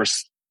 the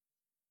first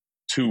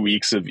 2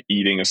 weeks of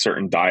eating a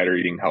certain diet or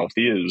eating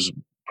healthy is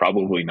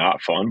probably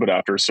not fun, but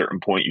after a certain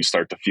point, you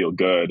start to feel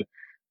good,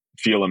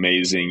 feel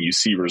amazing, you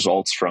see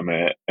results from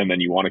it, and then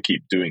you want to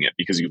keep doing it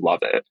because you love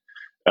it.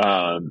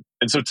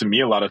 And so, to me,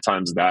 a lot of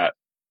times that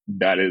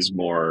is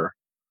more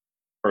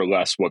or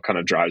less what kind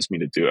of drives me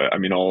to do it. I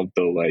mean, all of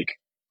the like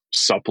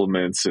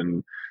supplements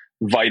and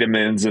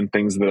vitamins and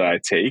things that I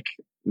take,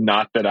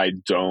 not that I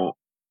don't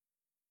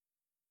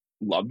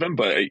love them,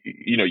 but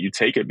you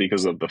take it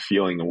because of the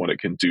feeling and what it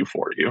can do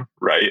for you,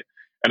 right?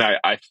 And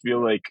I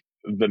feel like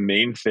the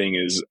main thing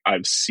is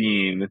I've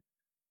seen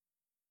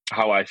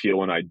how I feel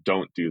when I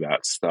don't do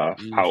that stuff,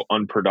 Mm, how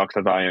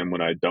unproductive I am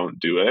when I don't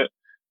do it,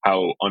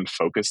 how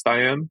unfocused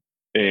I am.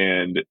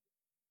 And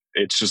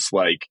it's just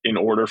like, in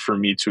order for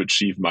me to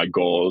achieve my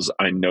goals,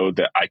 I know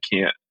that I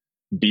can't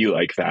be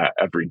like that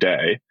every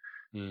day.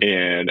 mm,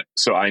 And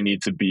so I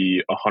need to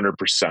be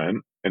 100%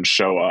 and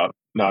show up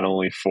not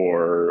only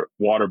for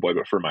Waterboy,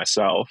 but for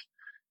myself.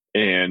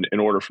 And in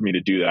order for me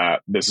to do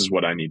that, this is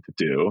what I need to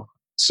do.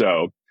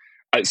 So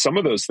some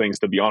of those things,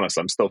 to be honest,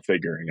 I'm still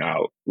figuring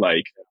out.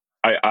 Like,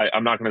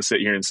 I'm not going to sit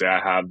here and say I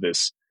have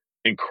this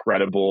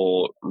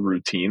incredible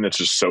routine that's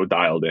just so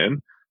dialed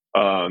in,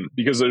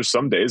 because there's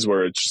some days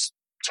where it just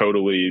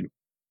totally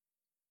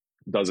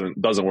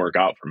doesn't work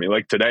out for me.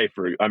 Like today,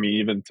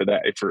 even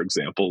today, for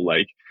example,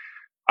 like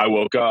I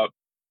woke up,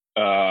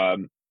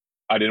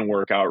 I didn't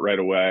work out right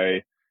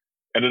away.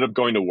 Ended up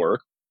going to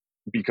work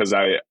because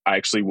I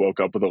actually woke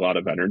up with a lot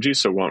of energy.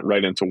 So went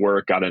right into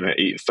work, got in at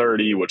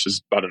 8:30, which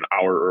is about an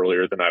hour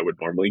earlier than I would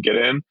normally get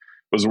in.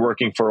 Was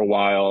working for a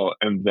while,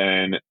 and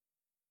then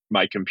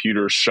my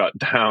computer shut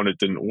down. It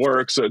didn't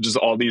work. So just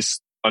all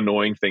these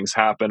annoying things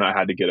happen. I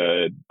had to get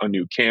a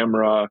new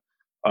camera.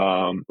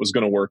 Was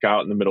going to work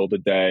out in the middle of the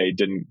day.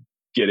 Didn't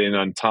get in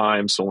on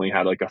time. So only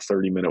had like a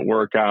 30-minute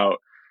workout.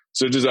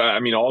 So just, I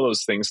mean, all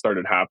those things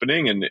started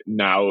happening. And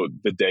now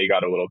the day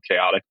got a little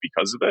chaotic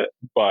because of it.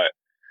 But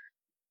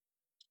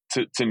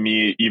to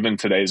me, even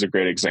today is a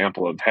great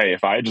example of, hey,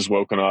 if I had just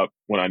woken up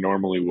when I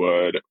normally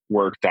would,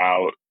 worked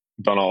out,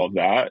 done all of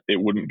that, it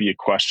wouldn't be a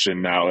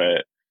question now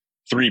at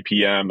 3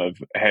 p.m. of,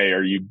 hey,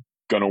 are you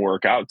going to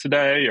work out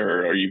today,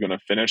 or are you going to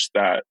finish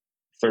that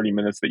 30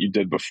 minutes that you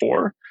did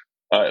before?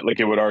 Like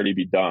it would already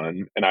be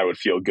done, and I would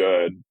feel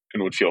good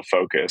and would feel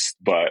focused.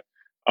 But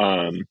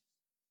um,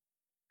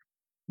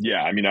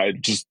 yeah, I mean, I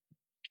just,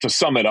 to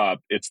sum it up,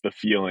 it's the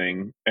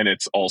feeling, and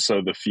it's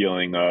also the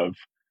feeling of,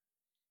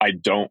 I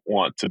don't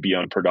want to be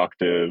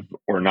unproductive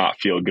or not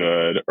feel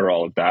good or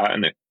all of that.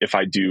 And if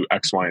I do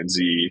X, Y, and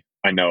Z,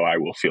 I know I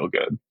will feel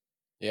good.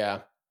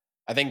 Yeah.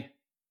 I think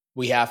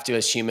we have to,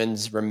 as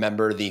humans,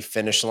 remember the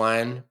finish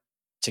line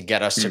to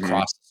get us to Mm-hmm.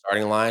 cross the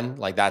starting line.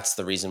 Like that's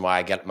the reason why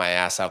I get my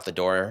ass out the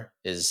door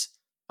is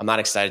I'm not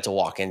excited to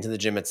walk into the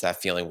gym. It's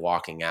that feeling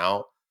walking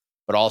out,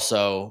 but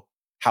also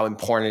how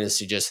important it is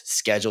to just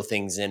schedule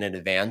things in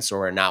advance,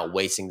 or not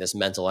wasting this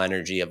mental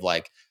energy of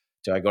like,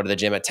 do I go to the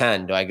gym at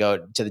 10? Do I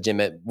go to the gym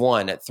at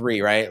 1, at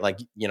 3, right? Like,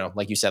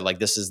 like you said, like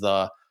this is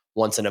the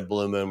once in a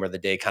blue moon where the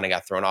day kind of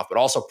got thrown off, but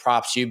also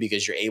props you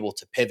because you're able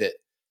to pivot.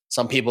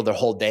 Some people, their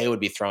whole day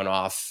would be thrown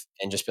off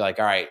and just be like,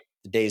 all right,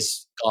 the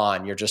day's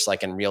gone. You're just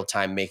like in real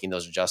time making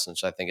those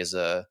adjustments, which I think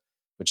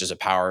which is a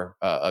power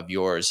of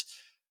yours.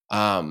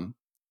 Um,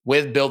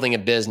 with building a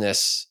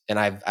business, and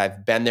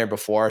I've been there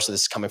before, so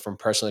this is coming from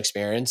personal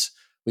experience.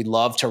 We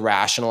love to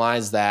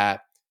rationalize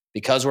that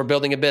because we're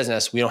building a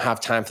business, we don't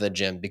have time for the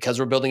gym. Because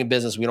we're building a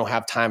business, we don't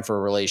have time for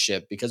a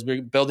relationship. Because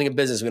we're building a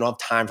business, we don't have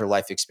time for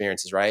life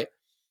experiences, right?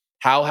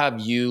 How have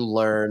you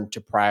learned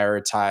to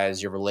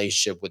prioritize your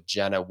relationship with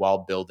Jenna while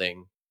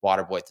building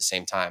Waterboy at the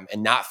same time,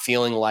 and not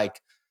feeling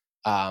like,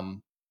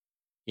 um,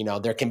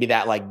 there can be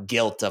that like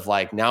guilt of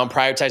like, now I'm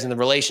prioritizing the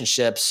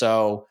relationship.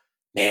 So,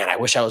 man, I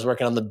wish I was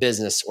working on the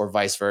business, or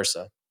vice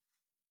versa.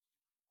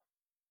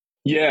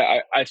 Yeah,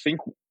 I think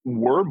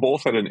we're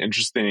both at an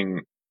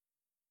interesting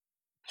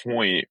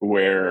point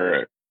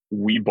where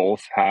we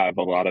both have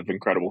a lot of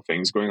incredible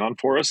things going on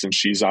for us. And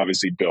she's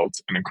obviously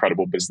built an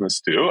incredible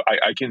business too.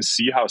 I can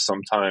see how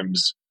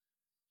sometimes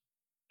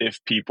if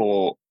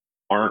people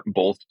aren't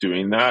both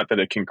doing that, that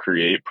it can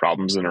create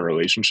problems in a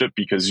relationship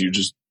because you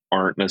just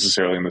aren't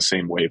necessarily in the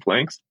same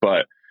wavelength.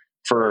 But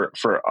for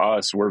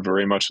us, we're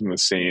very much in the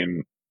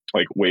same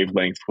like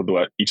wavelength with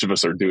what each of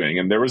us are doing.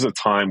 And there was a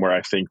time where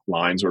I think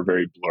lines were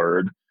very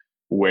blurred,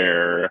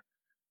 where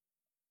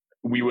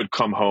we would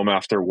come home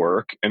after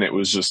work and it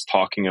was just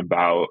talking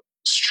about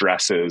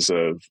stresses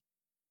of,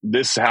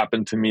 this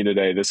happened to me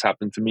today, this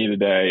happened to me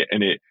today.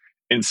 And it,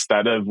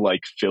 instead of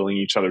like filling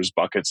each other's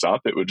buckets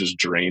up, it would just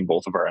drain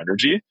both of our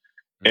energy.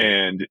 Mm,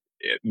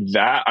 And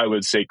that, I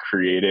would say,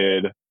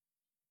 created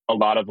a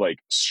lot of like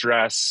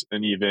stress,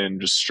 and even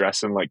just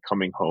stress in like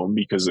coming home,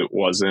 because it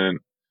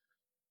wasn't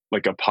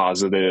like a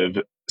positive,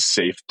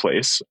 safe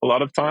place a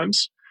lot of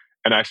times.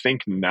 And I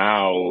think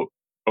now,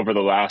 over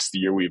the last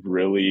year, we've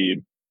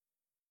really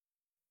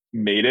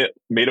made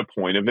a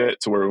point of it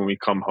to where when we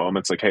come home,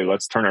 it's like, hey,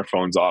 let's turn our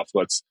phones off.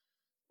 Let's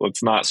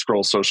not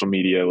scroll social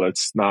media.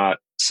 Let's not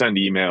send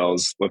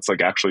emails. Let's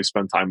like actually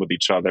spend time with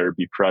each other,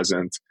 be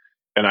present.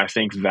 And I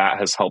think that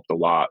has helped a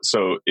lot.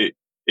 So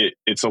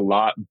it's a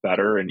lot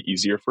better and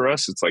easier for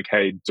us. It's like,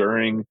 hey,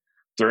 during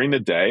the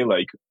day,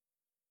 like,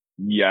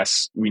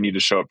 yes, we need to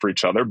show up for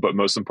each other, but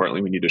most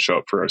importantly, we need to show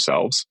up for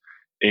ourselves.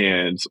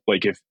 And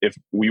like, if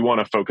we want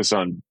to focus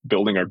on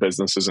building our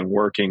businesses and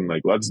working,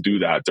 like, let's do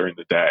that during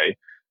the day,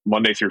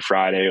 Monday through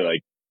Friday,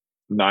 like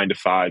 9 to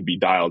 5, be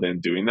dialed in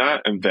doing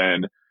that. And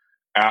then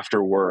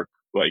after work,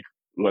 like,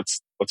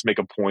 let's make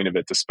a point of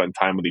it to spend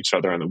time with each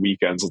other on the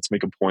weekends. Let's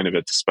make a point of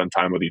it to spend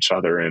time with each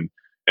other and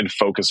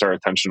focus our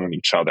attention on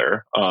each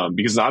other.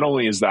 Because not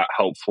only is that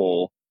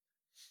helpful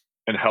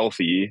and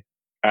healthy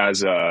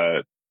as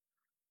a,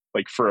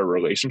 like, for a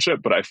relationship,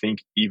 but I think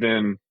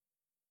even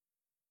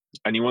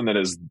anyone that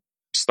has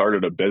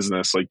started a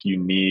business, like, you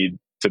need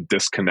to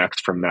disconnect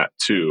from that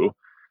too.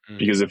 mm,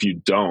 Because if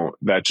you don't,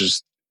 that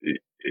just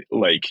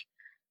like,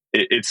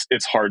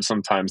 it's hard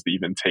sometimes to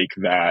even take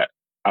that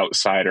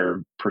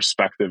outsider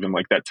perspective and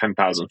like that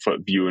 10,000 foot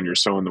view, and you're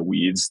so in the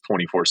weeds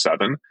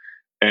 24/7,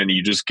 and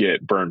you just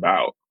get burned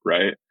out,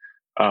 right?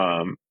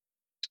 um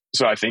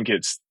so I think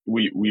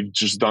we've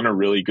just done a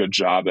really good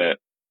job at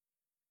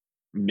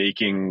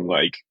making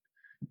like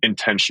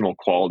intentional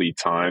quality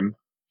time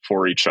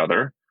for each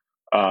other.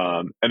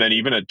 And then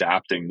even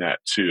adapting that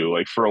too.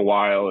 Like, for a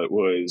while, it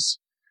was,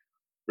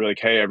 we're like,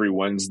 hey, every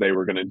Wednesday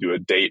we're going to do a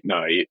date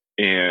night,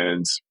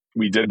 and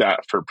we did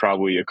that for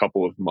probably a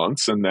couple of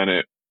months. And then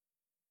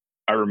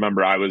I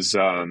remember I was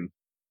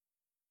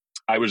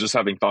just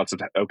having thoughts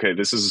of, okay,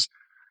 this is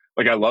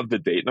like, I love the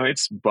date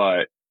nights,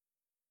 but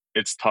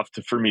it's tough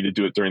for me to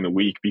do it during the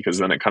week because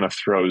then it kind of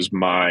throws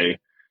my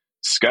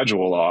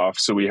schedule off.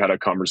 So we had a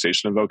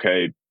conversation of,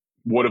 okay,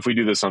 what if we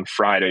do this on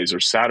Fridays or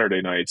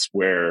Saturday nights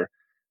where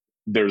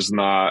there's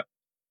not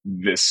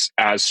this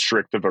as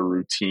strict of a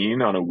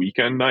routine on a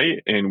weekend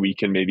night, and we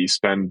can maybe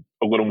spend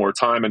a little more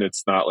time, and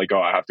it's not like, oh,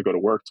 I have to go to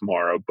work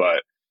tomorrow,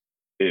 but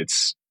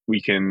it's,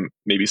 we can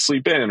maybe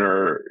sleep in,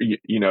 or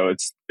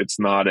it's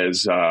not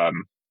as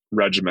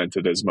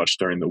regimented as much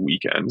during the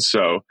weekend.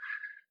 So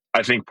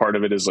I think part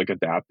of it is like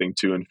adapting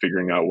to and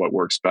figuring out what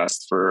works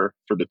best for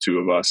the two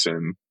of us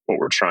and what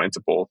we're trying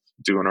to both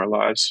do in our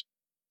lives.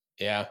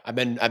 Yeah, I've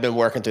been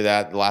working through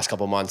that the last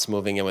couple of months,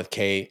 moving in with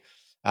Kate.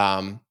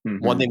 One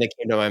Hmm. thing that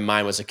came to my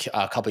mind was a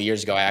couple of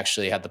years ago, I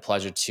actually had the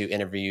pleasure to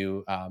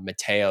interview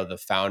Matteo, the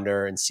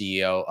founder and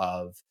CEO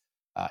of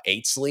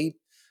Eight Sleep,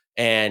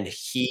 and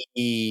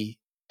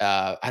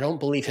I don't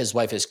believe his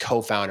wife is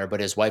co-founder, but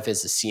his wife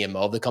is the CMO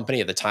of the company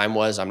at the time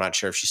was. I'm not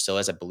sure if she still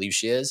is. I believe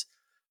she is,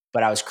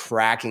 but I was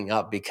cracking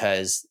up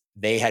because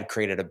they had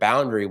created a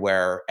boundary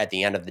where at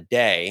the end of the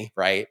day,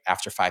 right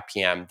after 5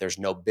 p.m., there's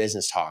no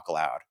business talk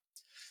allowed.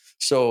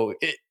 So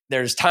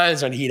there's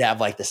times when he'd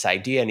have like this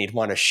idea and he'd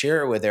want to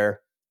share it with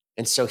her.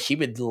 And so he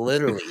would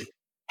literally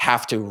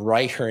have to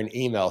write her an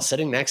email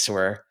sitting next to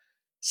her,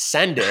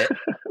 send it.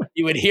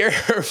 You would hear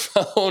her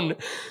phone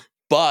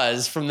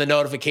buzz from the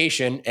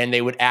notification, and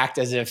they would act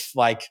as if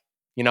like,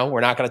 we're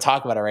not going to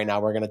talk about it right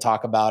now. We're going to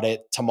talk about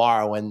it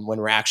tomorrow when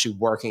we're actually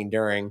working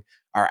during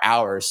our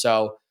hours.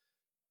 So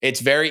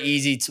it's very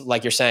easy to,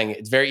 like you're saying,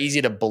 it's very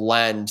easy to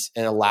blend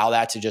and allow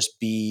that to just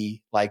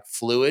be like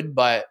fluid,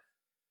 but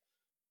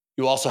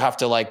you also have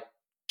to like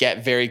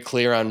get very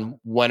clear on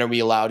when are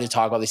we allowed to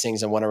talk about these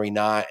things and when are we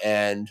not.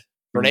 And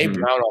Brene Hmm.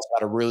 Brown also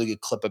had a really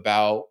good clip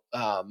about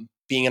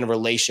being in a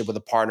relationship with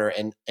a partner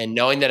and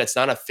knowing that it's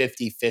not a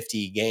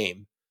 50-50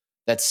 game,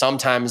 that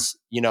sometimes,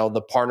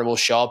 the partner will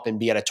show up and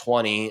be at a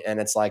 20 and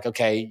it's like,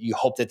 okay, you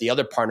hope that the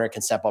other partner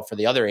can step up for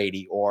the other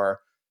 80, or,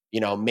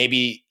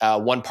 maybe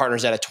one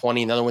partner's at a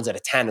 20 and the other one's at a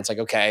 10. It's like,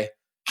 okay,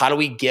 how do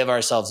we give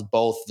ourselves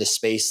both the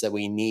space that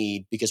we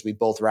need? Because we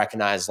both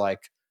recognize like,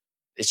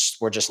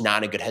 we're just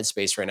not in a good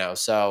headspace right now.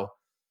 So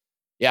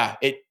yeah,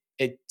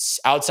 it's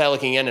outside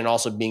looking in and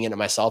also being in it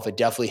myself. It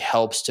definitely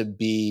helps to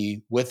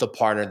be with a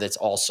partner that's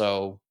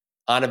also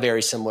on a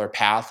very similar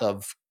path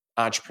of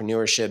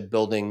entrepreneurship,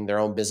 building their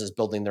own business,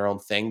 building their own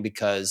thing,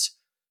 because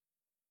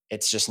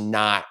it's just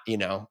not,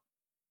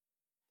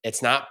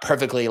 it's not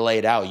perfectly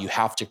laid out. You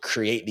have to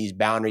create these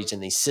boundaries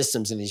and these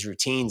systems and these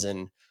routines.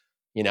 And,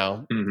 I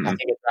Hmm. think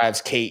it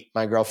drives Kate,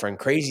 my girlfriend,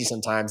 crazy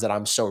sometimes that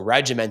I'm so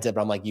regimented,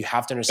 but I'm like, you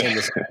have to understand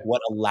this is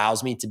what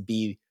allows me to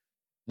be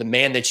the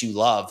man that you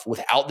love.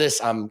 Without this,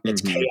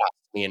 it's chaos Hmm.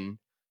 to me and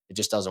it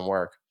just doesn't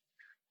work.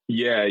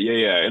 Yeah, yeah,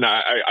 yeah. And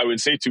I would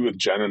say too with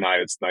Jen and I,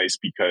 it's nice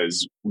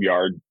because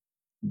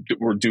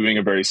we're doing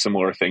a very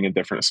similar thing in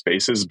different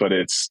spaces, but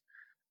it's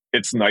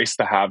nice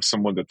to have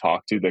someone to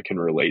talk to that can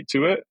relate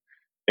to it.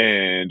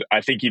 And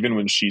I think even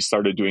when she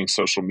started doing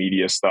social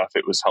media stuff,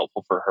 it was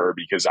helpful for her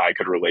because I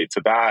could relate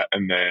to that.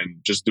 And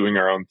then just doing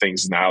our own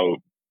things now,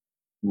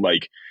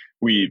 like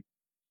we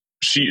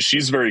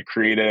she's very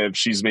creative.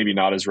 She's maybe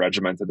not as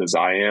regimented as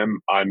I am.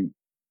 I'm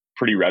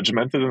pretty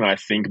regimented, and I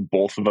think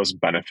both of us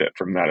benefit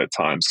from that at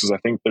times, because I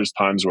think there's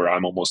times where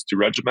I'm almost too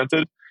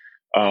regimented,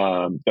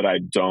 that I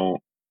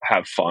don't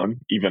have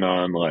fun even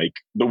on like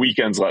the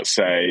weekends, let's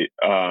say.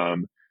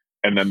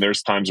 And then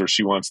there's times where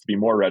she wants to be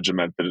more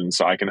regimented, and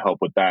so I can help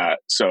with that.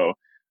 So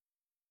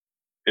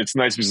it's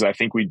nice because I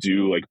think we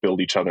do like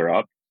build each other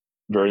up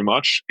very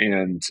much,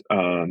 and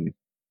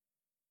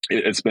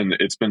it's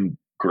been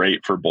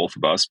great for both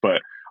of us.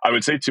 But I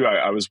would say too,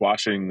 I was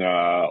watching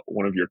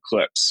one of your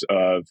clips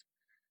of,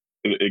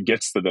 it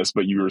gets to this,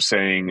 but you were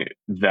saying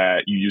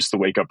that you used to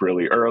wake up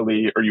really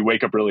early, or you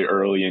wake up really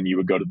early and you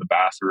would go to the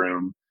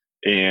bathroom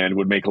and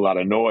would make a lot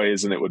of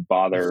noise and it would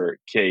bother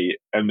Kate.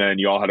 And then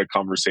you all had a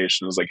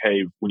conversation. It was like,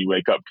 hey, when you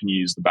wake up, can you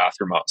use the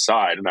bathroom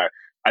outside? And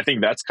I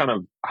think that's kind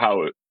of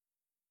how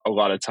a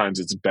lot of times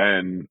it's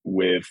been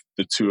with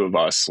the two of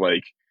us.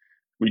 Like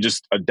we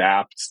just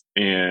adapt,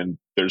 and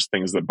there's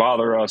things that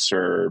bother us,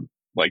 or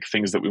like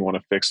things that we want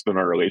to fix within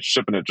our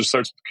relationship, and it just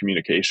starts with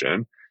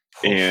communication.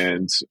 Oof.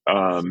 And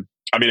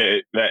I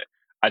mean that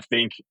I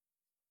think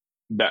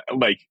that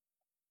like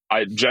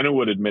Jenna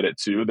would admit it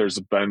too, there's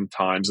been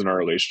times in our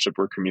relationship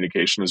where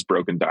communication is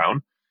broken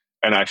down,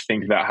 and I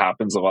think that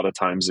happens a lot of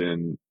times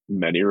in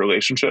many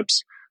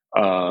relationships.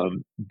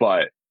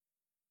 But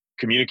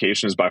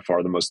communication is by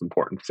far the most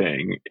important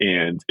thing.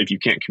 And if you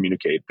can't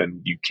communicate,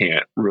 then you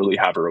can't really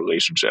have a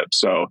relationship.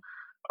 So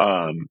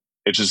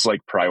it's just like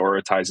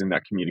prioritizing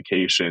that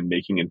communication,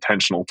 making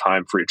intentional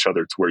time for each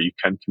other to where you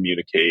can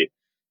communicate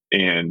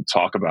and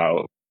talk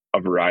about a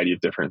variety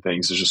of different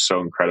things is just so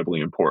incredibly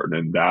important.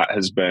 And that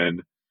has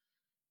been,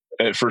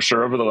 for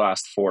sure, over the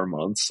last 4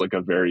 months, like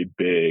a very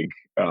big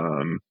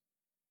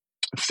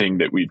thing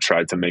that we've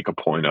tried to make a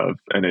point of,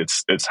 and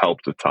it's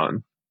helped a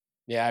ton.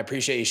 Yeah, I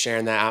appreciate you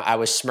sharing that. I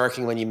was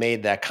smirking when you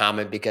made that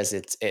comment because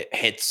it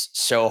hits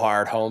so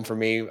hard home for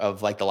me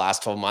of like the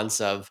last 12 months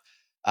of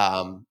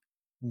um,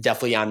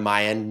 definitely on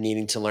my end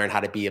needing to learn how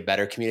to be a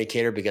better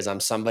communicator because I'm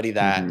somebody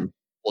that Mm-hmm.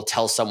 will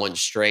tell someone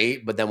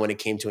straight, but then when it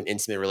came to an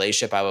intimate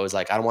relationship, I was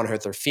like, I don't want to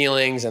hurt their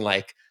feelings, and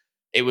like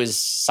it was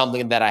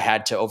something that I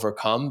had to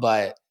overcome.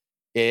 But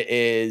it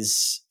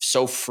is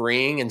so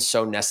freeing and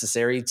so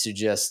necessary to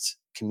just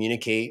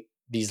communicate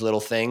these little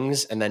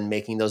things and then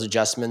making those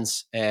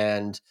adjustments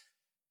and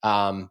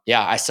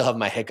yeah, I still have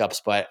my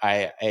hiccups, but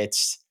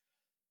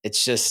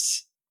it's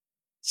just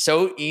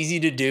so easy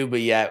to do,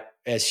 but yet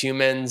as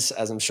humans,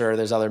 as I'm sure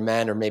there's other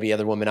men or maybe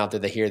other women out there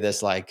that hear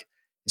this, like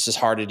it's just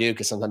hard to do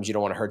because sometimes you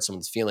don't want to hurt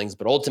someone's feelings.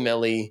 But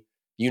ultimately,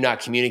 you not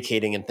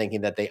communicating and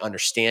thinking that they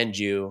understand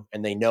you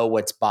and they know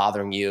what's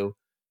bothering you,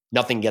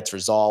 nothing gets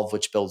resolved,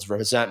 which builds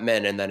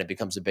resentment, and then it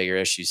becomes a bigger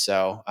issue.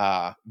 So,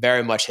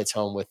 very much hits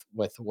home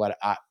with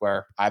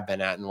where I've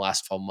been at in the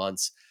last 12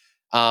 months.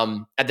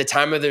 At the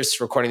time of this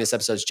recording, this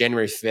episode is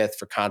January 5th.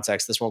 For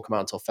context, this won't come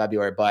out until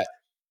February, but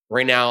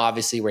right now,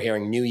 obviously, we're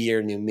hearing new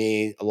year, new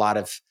me. A lot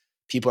of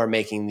people are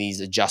making these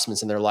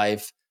adjustments in their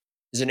life.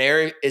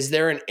 Is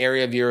there an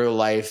area of your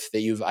life that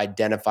you've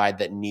identified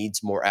that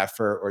needs more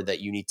effort or that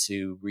you need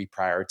to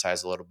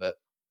reprioritize a little bit?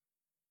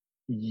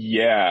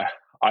 Yeah,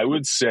 I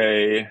would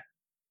say.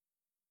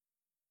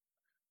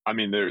 I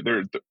mean,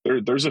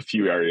 there's a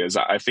few areas.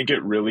 I think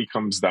it really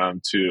comes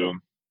down to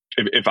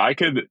if I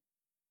could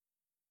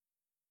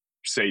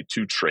say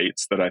two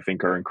traits that I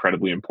think are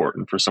incredibly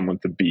important for someone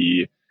to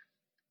be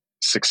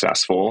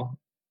successful,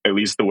 at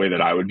least the way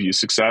that I would view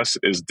success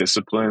is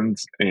disciplined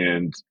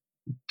and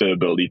the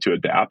ability to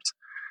adapt.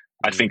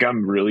 I Mm, think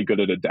I'm really good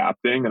at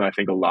adapting, and I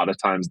think a lot of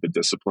times the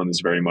discipline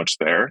is very much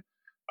there.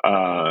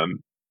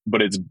 Um,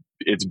 but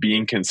it's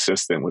being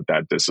consistent with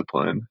that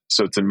discipline.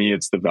 So to me,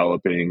 it's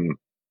developing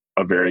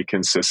a very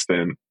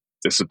consistent,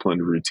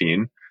 disciplined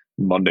routine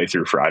Monday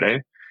through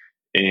Friday,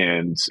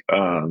 and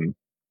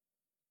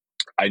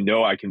I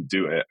know I can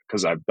do it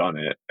because I've done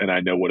it, and I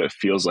know what it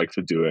feels like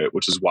to do it,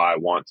 which is why I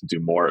want to do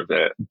more of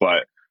it.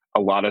 But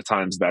a lot of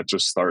times that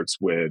just starts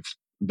with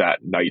that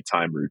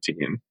nighttime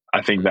routine.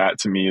 I think mm, that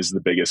to me is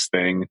the biggest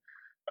thing.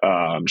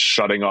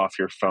 Shutting off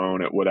your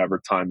phone at whatever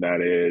time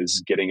that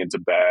is, getting into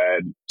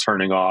bed,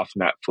 turning off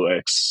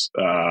Netflix,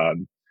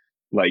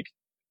 like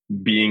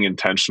being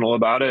intentional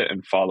about it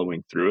and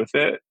following through with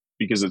it,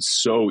 because it's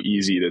so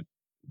easy to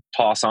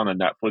toss on a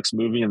Netflix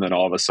movie and then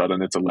all of a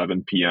sudden it's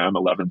 11 p.m.,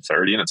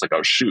 11:30, and it's like,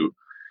 oh shoot,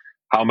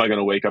 how am I going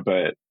to wake up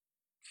at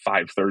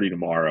 5:30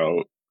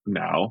 tomorrow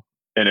now?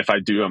 And if I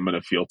do, I'm going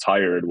to feel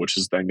tired, which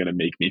is then going to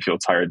make me feel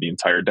tired the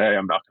entire day.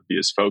 I'm not going to be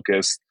as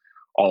focused,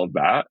 all of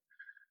that.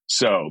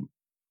 So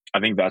I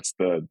think that's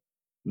the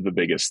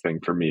biggest thing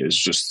for me is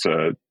just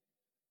to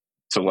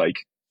like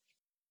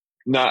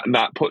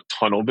not put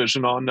tunnel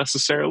vision on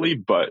necessarily,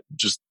 but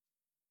just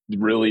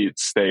really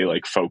stay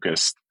like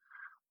focused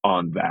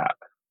on that.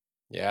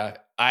 yeah,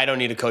 I don't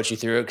need to coach you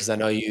through it because I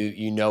know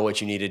you know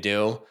what you need to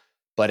do,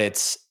 but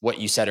it's what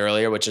you said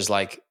earlier, which is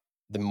like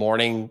the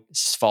morning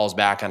falls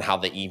back on how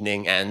the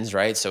evening ends,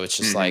 right? So it's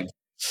just like Hmm.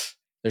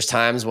 there's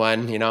times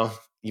when,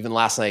 even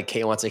last night,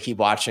 Kate wants to keep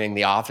watching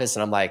The Office,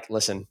 and I'm like,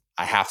 listen,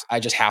 I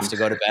just have to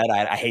go to bed.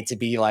 I hate to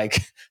be like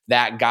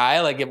that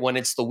guy. Like when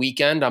it's the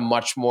weekend, I'm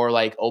much more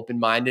like open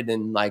minded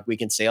and like we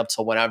can stay up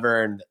till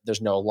whenever, and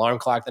there's no alarm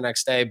clock the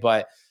next day.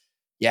 But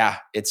yeah,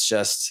 it's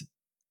just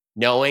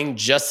knowing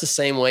just the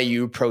same way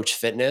you approach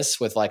fitness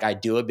with like I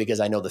do it because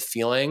I know the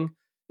feeling.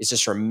 It's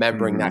just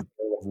remembering that Hmm.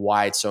 feeling of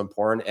why it's so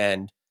important.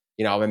 And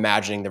I'm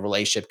imagining the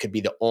relationship could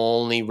be the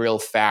only real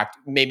fact,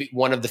 maybe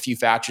one of the few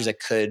factors that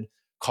could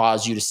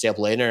cause you to stay up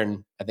later.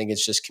 And I think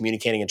it's just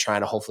communicating and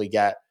trying to hopefully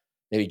get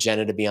maybe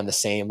Jenna to be on the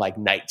same like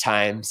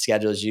nighttime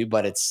schedule as you.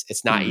 But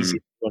it's not easy.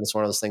 Hmm. And it's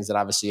one of those things that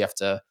obviously you have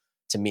to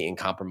meet and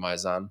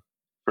compromise on.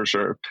 For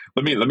sure.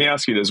 Let me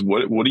ask you this: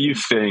 what do you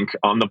think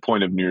on the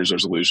point of New Year's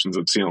resolutions?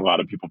 I've seen a lot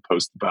of people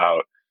post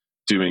about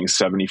doing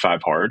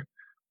 75 hard.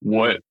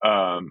 What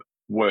Mm.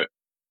 what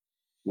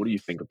what do you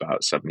think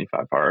about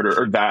 75 hard,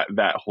 or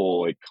that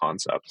whole like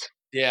concept?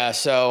 Yeah,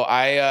 so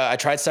I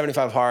tried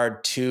 75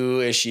 hard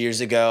 2-ish years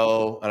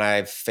ago and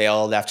I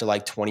failed after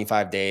like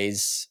 25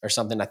 days or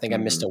something. I think I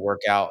missed Hmm. a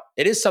workout.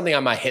 It is something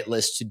on my hit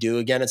list to do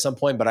again at some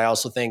point, but I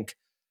also think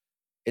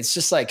it's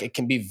just like it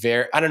can be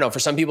very I don't know, for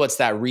some people it's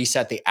that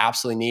reset they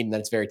absolutely need and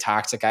that's very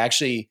toxic. I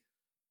actually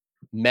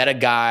met a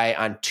guy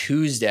on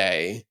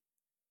Tuesday.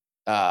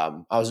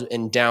 I was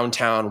in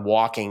downtown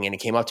walking and he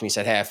came up to me and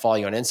said, "Hey, I follow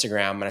you on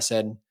Instagram." And I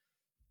said,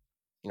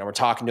 we're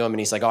talking to him and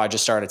he's like, "Oh, I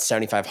just started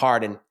 75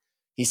 hard." And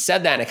he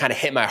said that and it kind of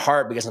hit my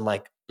heart because I'm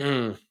like,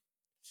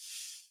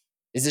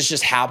 is this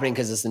just happening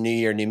because it's the new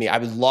year, new me? I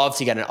would love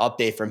to get an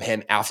update from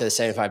him after the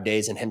 75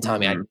 days and him telling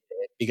me I did Hmm.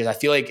 it because I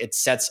feel like it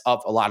sets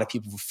up a lot of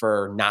people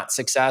for not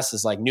success.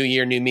 It's like new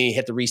year, new me,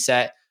 hit the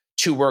reset,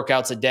 2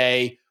 workouts a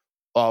day,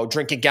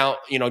 drink a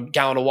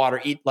gallon of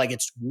water, eat like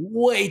it's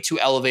way too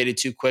elevated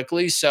too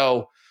quickly.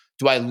 So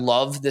do I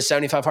love the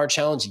 75 hard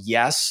challenge?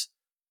 Yes.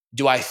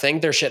 Do I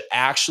think there should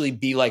actually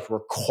be like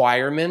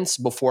requirements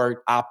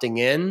before opting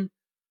in?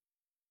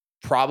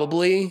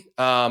 Probably.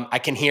 I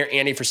can hear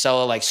Andy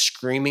Frisella like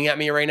screaming at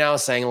me right now,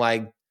 saying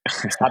like,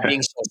 "Stop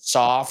being so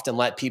soft and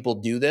let people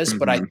do this."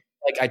 But Mm-hmm.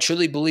 I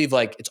truly believe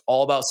like it's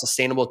all about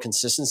sustainable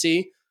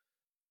consistency.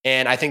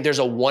 And I think there's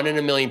a 1 in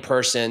a million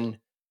person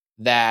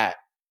that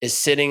is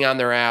sitting on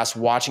their ass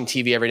watching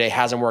TV every day,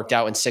 hasn't worked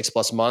out in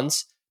 6+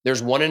 months.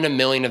 There's 1 in a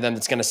million of them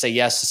that's going to say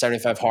yes to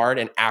 75 hard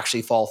and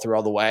actually fall through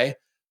all the way.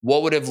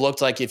 What would have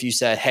looked like if you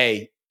said,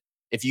 hey,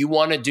 if you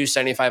want to do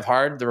 75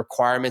 hard, the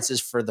requirements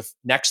is for the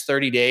next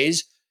 30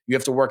 days, you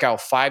have to work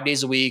out 5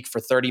 days a week for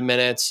 30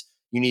 minutes.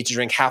 You need to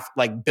drink half,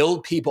 like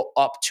build people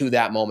up to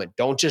that moment.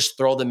 Don't just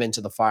throw them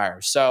into the fire.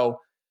 So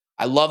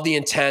I love the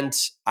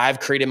intent. I've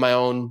created my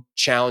own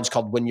challenge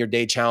called Win Your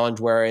Day Challenge,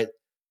 where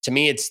to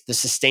me, it's the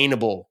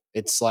sustainable.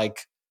 It's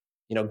like,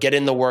 get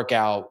in the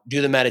workout,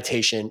 do the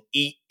meditation,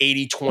 eat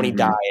 80/20 Mm-hmm.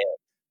 diet.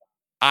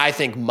 I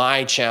think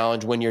my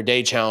challenge, Win Your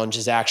Day Challenge,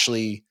 is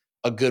actually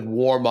a good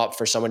warm up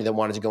for somebody that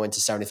wanted to go into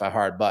 75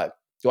 hard. But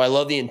do I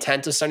love the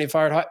intent of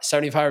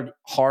 75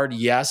 hard?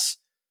 Yes.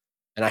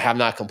 And I have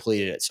not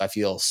completed it. So I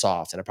feel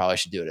soft and I probably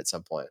should do it at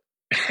some point.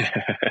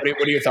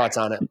 What are your thoughts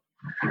on it?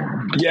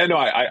 Yeah, no,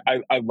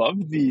 I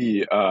love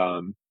the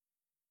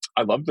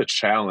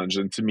challenge,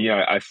 and to me,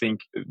 I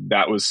think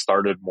that was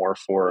started more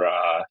for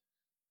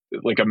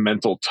like a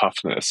mental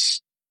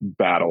toughness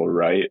battle,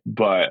 right?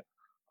 But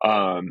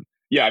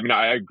yeah, I mean,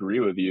 I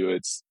agree with you.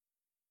 It's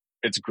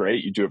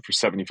great. You do it for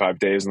 75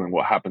 days, and then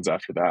what happens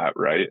after that,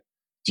 right?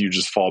 Do you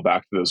just fall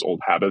back to those old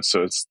habits?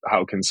 So it's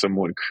how can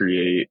someone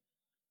create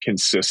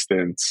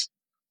consistent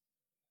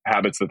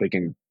habits that they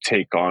can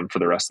take on for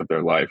the rest of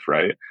their life,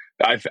 right?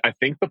 I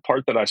think the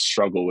part that I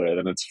struggle with,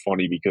 and it's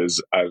funny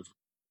because I've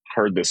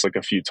heard this like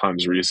a few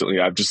times recently.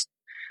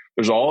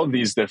 There's all of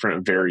these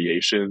different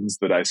variations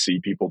that I see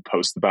people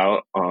post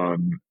about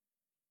on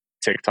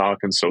TikTok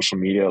and social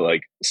media,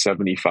 like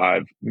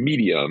 75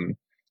 medium,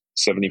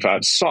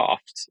 75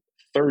 soft,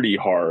 30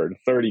 hard,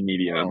 30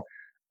 medium. Wow.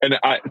 And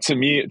to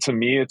me,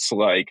 it's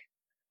like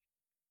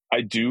I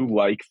do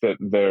like that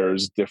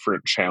there's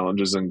different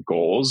challenges and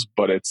goals,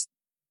 but it's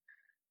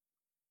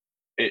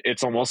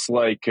almost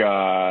like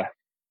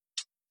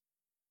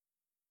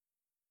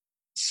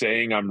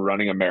saying I'm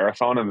running a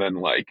marathon and then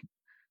like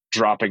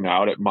dropping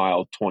out at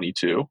mile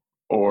 22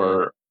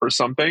 Mm, or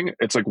something.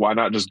 It's like, why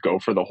not just go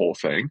for the whole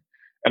thing?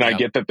 And I yeah.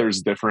 get that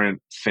there's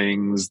different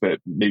things that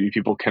maybe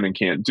people can and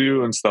can't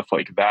do and stuff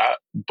like that.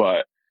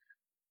 But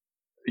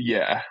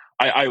yeah,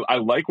 I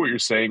like what you're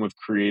saying with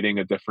creating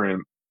a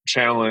different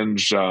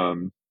challenge,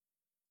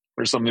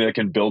 or something that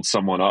can build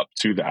someone up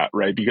to that,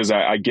 right? Because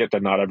I get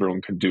that not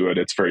everyone can do it.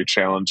 It's very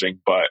challenging,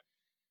 but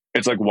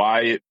it's like,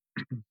 why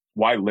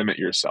limit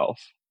yourself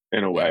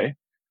in a Yeah. way?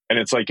 And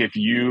it's like,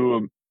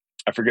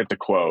 I forget the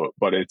quote,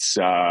 but it's,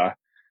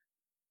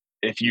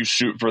 if you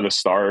shoot for the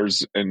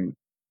stars and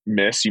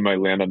miss, you might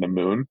land on the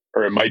moon.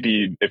 Or it might Mhm.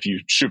 be, if you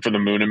shoot for the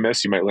moon and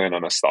miss, you might land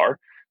on a star.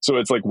 So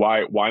it's like,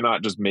 why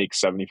not just make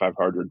 75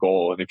 hard your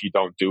goal? And if you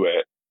don't do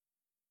it,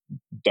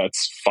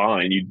 that's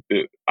fine.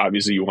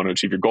 Obviously you want to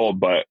achieve your goal,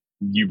 but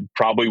you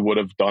probably would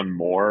have done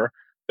more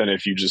than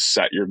if you just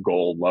set your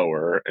goal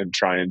lower and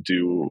try and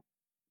do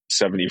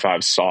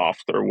 75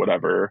 soft or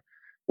whatever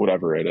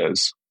it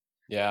is.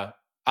 Yeah.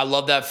 I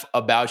love that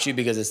about you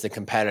because it's the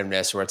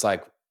competitiveness where it's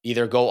like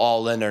either go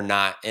all in or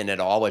not in at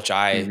all, which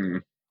Mm-hmm.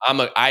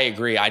 I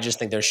agree. I just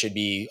think there should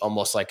be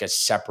almost like a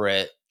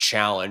separate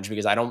challenge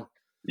because I don't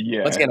once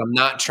Yeah. again, I'm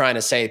not trying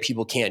to say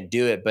people can't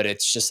do it, but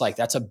it's just like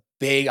that's a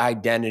big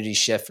identity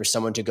shift for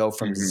someone to go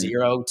from Mm-hmm.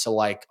 0 to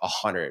like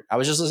 100. I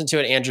was just listening to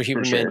an Andrew For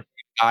Huberman sure.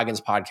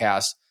 Goggins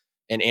podcast,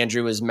 and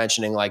Andrew was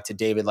mentioning like to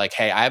David, like,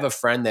 hey, I have a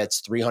friend that's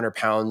 300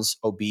 pounds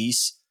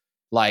obese.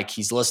 Like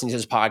he's listening to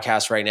his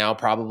podcast right now,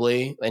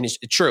 probably, and it's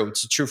true.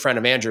 It's a true friend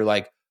of Andrew.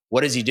 Like,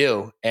 what does he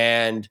do?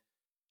 And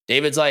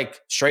David's like,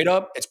 straight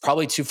up, it's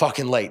probably too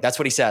fucking late. That's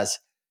what he says.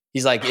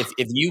 He's like, if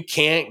you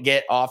can't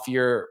get off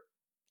your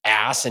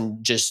ass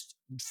and just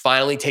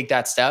finally take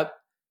that step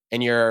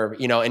and you're,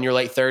 in your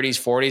late 30s,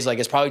 40s, like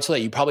it's probably too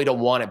late. You probably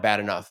don't want it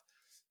bad enough.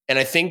 And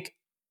I think,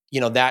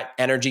 that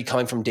energy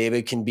coming from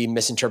David can be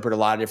misinterpreted a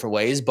lot of different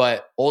ways.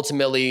 But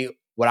ultimately,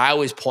 what I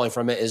always point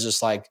from it is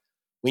just like,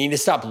 we need to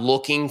stop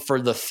looking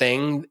for the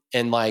thing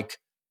and like,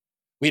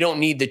 we don't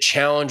need the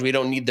challenge. We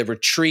don't need the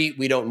retreat.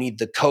 We don't need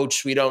the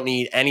coach. We don't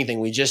need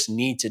anything. We just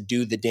need to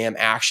do the damn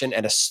action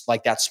at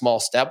like that small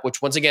step,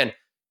 which once again,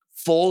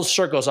 full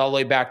circles all the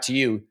way back to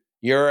you.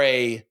 You're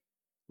a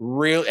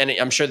real, and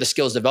I'm sure the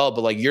skills develop,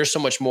 but like you're so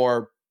much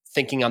more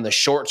thinking on the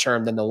short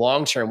term than the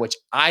long term, which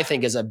I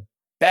think is a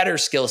better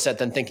skill set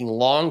than thinking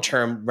long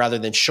term rather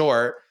than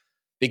short,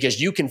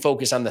 because you can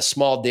focus on the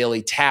small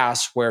daily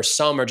tasks where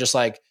some are just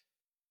like,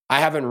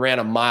 I haven't ran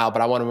a mile,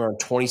 but I want to run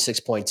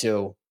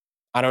 26.2.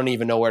 I don't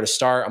even know where to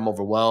start. I'm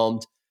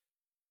overwhelmed.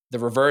 The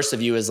reverse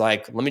of you is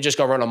like, let me just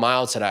go run a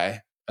mile today.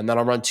 And then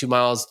I'll run 2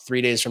 miles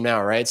 3 days from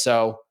now. Right.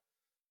 So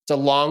it's a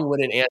long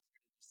winded answer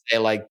to say,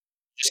 like,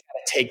 just got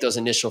to take those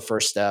initial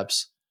first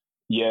steps.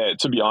 Yeah,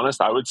 to be honest,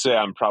 I would say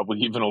I'm probably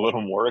even a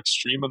little more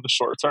extreme in the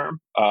short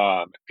term.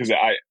 Because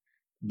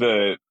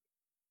the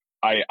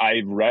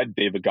I read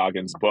David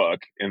Goggins'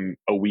 book, and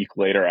a week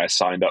later I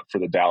signed up for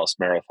the Dallas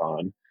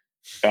Marathon.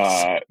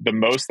 The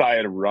most I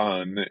had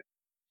run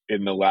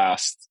in the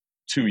last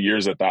 2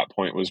 years at that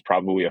point was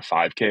probably a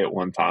 5K at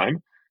one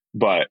time.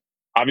 But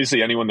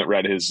obviously, anyone that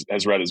read his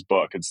has read his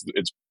book. It's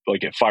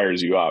like it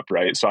fires you up,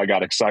 right? So I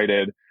got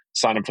excited,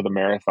 signed up for the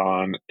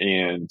marathon,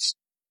 and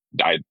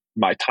I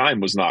my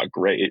time was not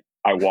great.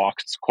 I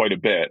walked quite a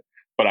bit,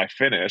 but I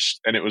finished,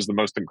 and it was the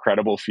most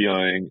incredible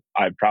feeling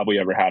I've probably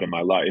ever had in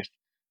my life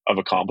of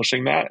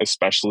accomplishing that,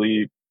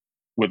 especially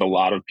with a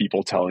lot of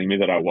people telling me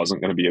that I wasn't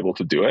going to be able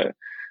to do it.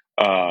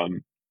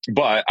 Um,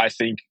 but I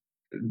think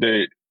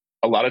that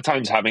a lot of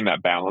times having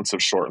that balance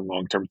of short and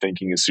long term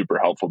thinking is super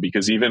helpful,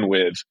 because even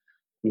with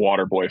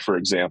Waterboy, for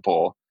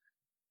example,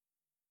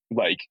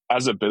 like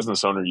as a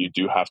business owner, you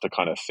do have to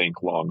kind of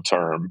think long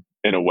term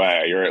in a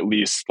way, or at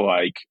least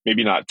like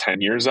maybe not 10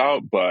 years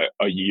out, but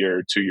a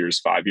year, 2 years,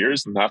 5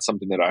 years. And that's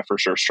something that I for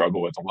sure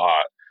struggle with a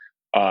lot.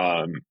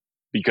 Um,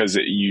 because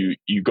you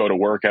go to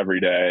work every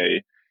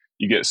day,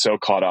 you get so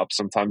caught up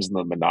sometimes in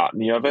the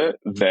monotony of it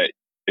that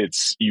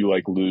you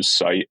like lose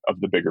sight of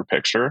the bigger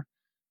picture.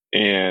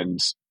 And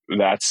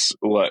that's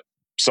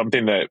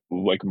something that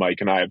like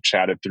Mike and I have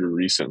chatted through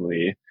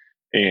recently,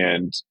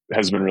 and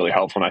has been really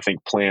helpful. And I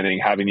think planning,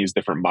 having these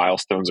different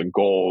milestones and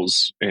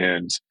goals,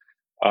 and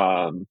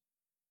um,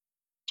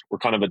 we're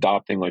kind of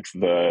adopting like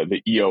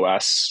the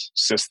EOS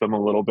system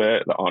a little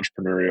bit, the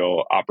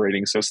entrepreneurial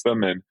operating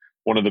system. And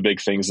one of the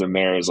big things in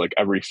there is like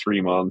every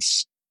 3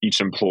 months,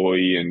 each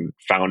employee and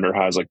founder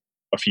has like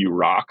a few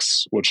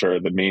rocks, which are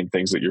the main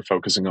things that you're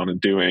focusing on and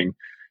doing.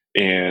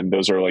 And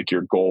those are like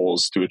your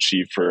goals to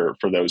achieve for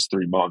those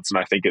 3 months. And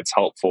I think it's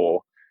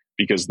helpful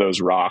because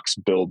those rocks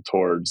build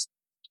towards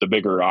the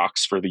bigger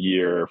rocks for the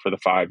year, for the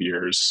 5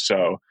 years.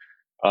 So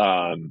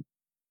um,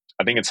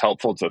 I think it's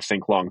helpful to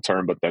think long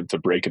term, but then to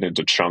break it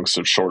into chunks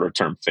of shorter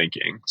term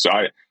thinking. So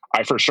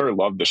I for sure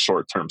love the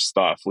short term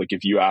stuff. Like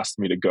if you asked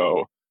me to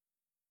go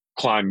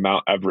climb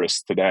Mount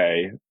Everest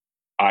today,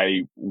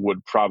 I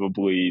would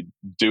probably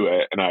do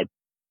it, and I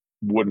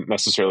wouldn't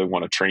necessarily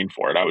want to train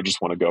for it. I would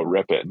just want to go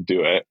rip it and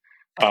do it.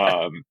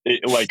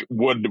 Like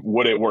would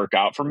it work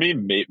out for me?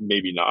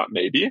 Maybe not,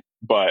 maybe.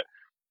 But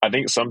I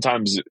think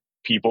sometimes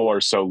people are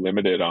so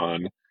limited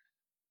on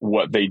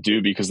what they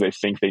do because they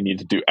think they need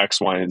to do X,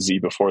 Y, and Z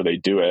before they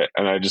do it.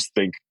 And I just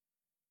think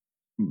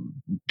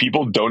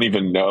people don't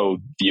even know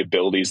the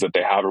abilities that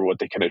they have or what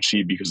they can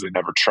achieve because they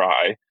never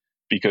try,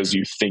 because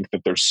you think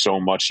that there's so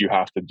much you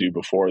have to do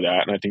before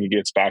that. And I think it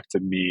gets back to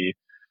me.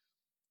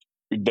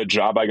 The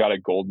job I got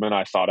at Goldman,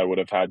 I thought I would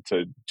have had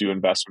to do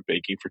investment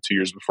banking for 2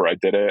 years before I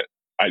did it.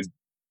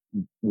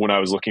 When I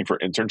was looking for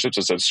internships,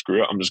 I said,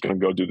 screw it, I'm just going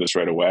to go do this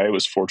right away. I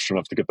was fortunate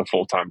enough to get the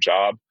full-time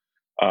job.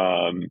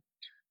 Um,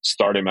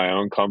 Starting my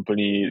own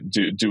company,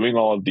 doing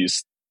all of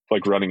these,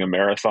 like running a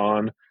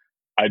marathon.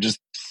 I just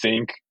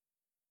think,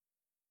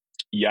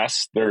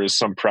 yes, there is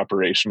some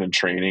preparation and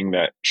training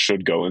that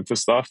should go into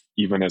stuff,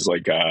 even as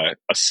like a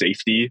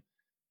safety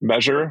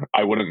measure.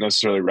 I wouldn't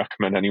necessarily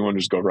recommend anyone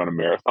just go run a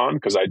marathon,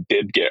 because I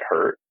did get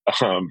hurt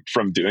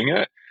from doing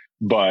it,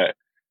 but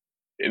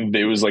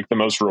it was like the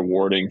most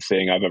rewarding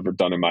thing I've ever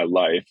done in my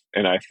life.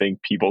 And I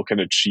think people can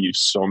achieve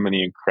so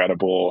many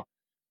incredible,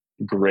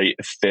 great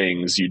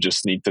things. You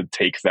just need to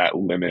take that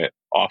limit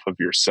off of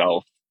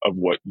yourself of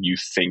what you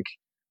think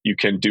you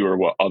can do or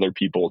what other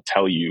people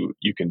tell you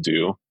you can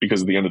do.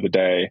 Because at the end of the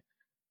day,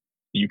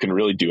 you can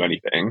really do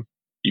anything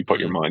you put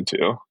your Mm. mind to.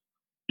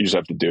 You just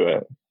have to do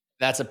it.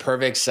 That's a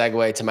perfect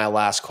segue to my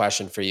last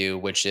question for you,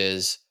 which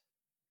is,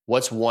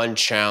 what's one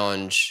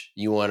challenge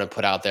you want to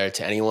put out there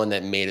to anyone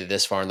that made it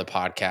this far in the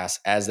podcast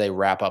as they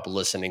wrap up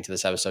listening to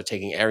this episode,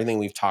 taking everything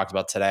we've talked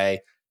about today,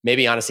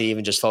 maybe honestly,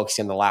 even just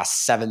focusing on the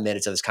last 7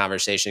 minutes of this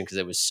conversation because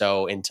it was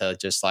so into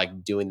just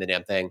like doing the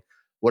damn thing.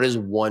 What is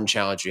one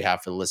challenge you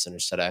have for the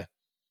listeners today?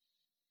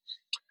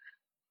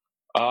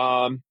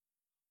 Um,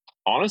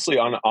 Honestly,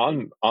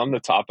 on the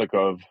topic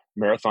of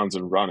marathons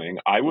and running,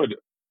 I would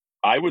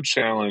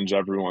challenge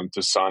everyone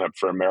to sign up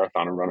for a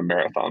marathon and run a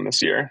marathon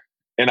this year.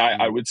 And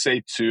I Mm. would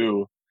say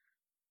too,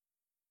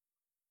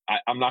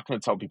 I'm not going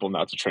to tell people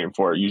not to train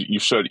for it. You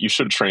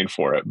should train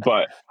for it.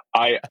 But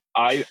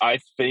I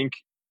think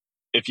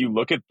if you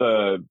look at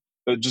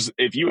just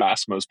if you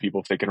ask most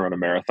people if they can run a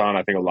marathon,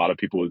 I think a lot of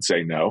people would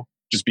say no,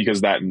 just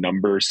because that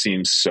number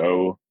seems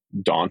so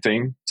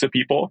daunting to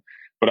people.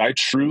 But I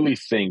truly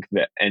think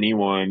that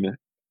anyone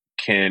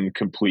can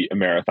complete a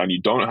marathon.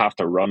 You don't have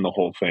to run the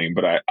whole thing,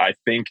 but I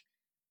think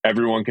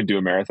everyone can do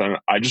a marathon.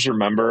 I just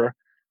remember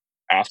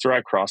after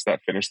I crossed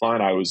that finish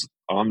line, I was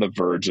on the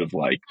verge of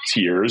like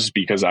tears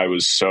because I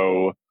was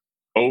so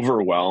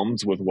overwhelmed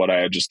with what I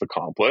had just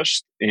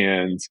accomplished.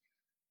 And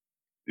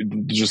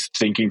just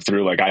thinking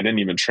through, like, I didn't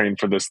even train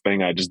for this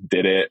thing, I just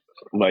did it.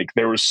 Like,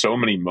 there were so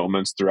many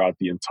moments throughout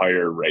the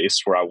entire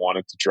race where I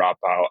wanted to drop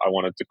out, I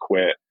wanted to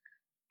quit.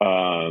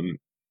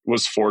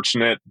 Was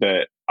fortunate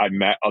that I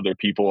met other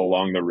people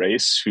along the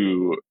race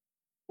who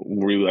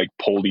we like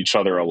pulled each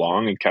other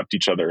along and kept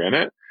each other in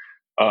it.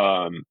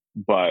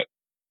 But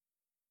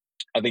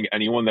I think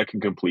anyone that can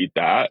complete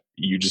that,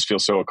 you just feel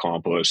so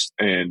accomplished,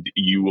 and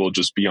you will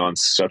just be on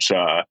such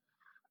a,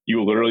 you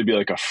will literally be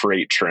like a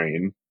freight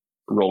train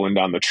rolling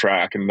down the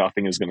track, and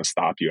nothing is going to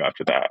stop you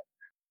after that.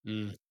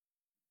 Mm.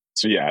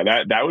 So yeah,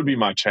 that would be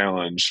my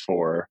challenge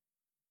for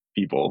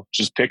people.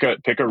 Just pick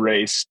a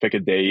race, pick a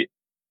date,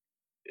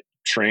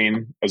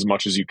 train as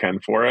much as you can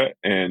for it,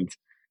 and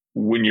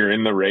when you're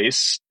in the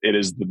race, it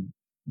is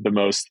the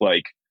most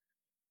like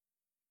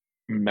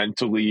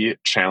mentally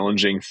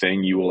challenging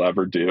thing you will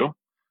ever do.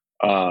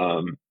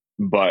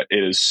 But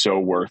it is so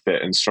worth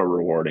it and so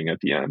rewarding at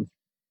the end.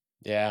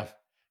 Yeah.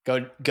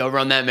 Go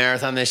run that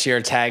marathon this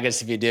year. Tag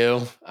us if you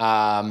do.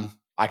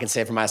 I can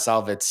say for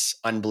myself, it's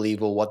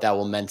unbelievable what that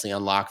will mentally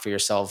unlock for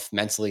yourself,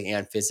 mentally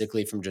and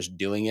physically, from just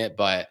doing it.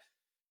 But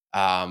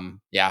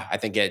yeah, I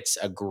think it's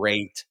a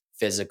great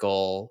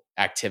physical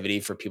activity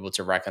for people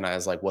to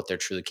recognize like what they're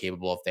truly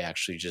capable if they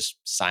actually just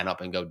sign up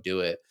and go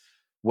do it.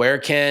 Where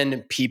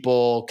can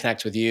people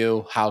connect with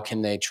you? How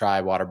can they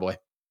try Waterboy?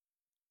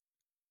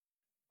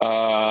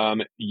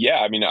 Yeah,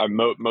 I mean,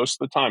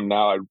 most of the time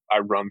now I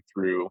run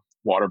through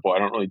Waterboy. I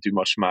don't really do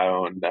much of my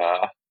own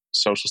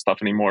social stuff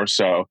anymore.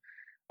 So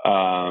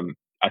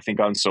I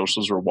think on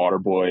socials we're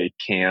Waterboy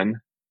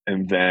can,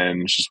 and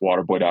then it's just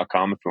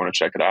waterboy.com if you want to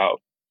check it out.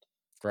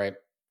 Great.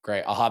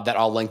 Great. I'll have that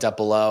all linked up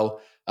below.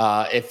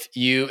 If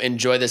you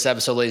enjoy this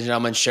episode, ladies and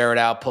gentlemen, share it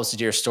out, post it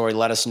to your story.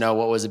 Let us know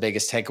what was the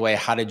biggest takeaway.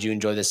 How did you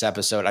enjoy this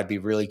episode? I'd be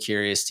really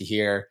curious to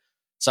hear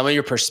some of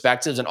your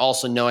perspectives, and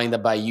also knowing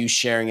that by you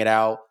sharing it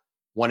out,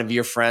 one of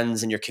your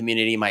friends in your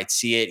community might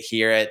see it,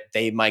 hear it.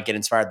 They might get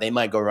inspired. They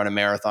might go run a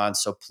marathon.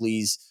 So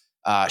please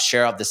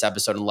share out this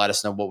episode and let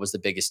us know what was the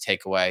biggest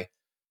takeaway.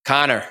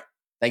 Connor,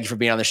 thank you for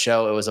being on the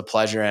show. It was a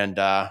pleasure. And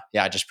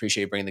yeah, I just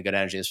appreciate you bringing the good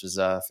energy. This was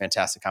a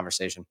fantastic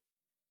conversation.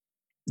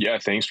 Yeah,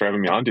 thanks for having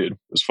me on, dude. It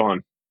was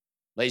fun.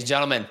 Ladies and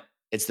gentlemen,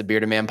 it's the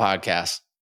Bearded Man Podcast.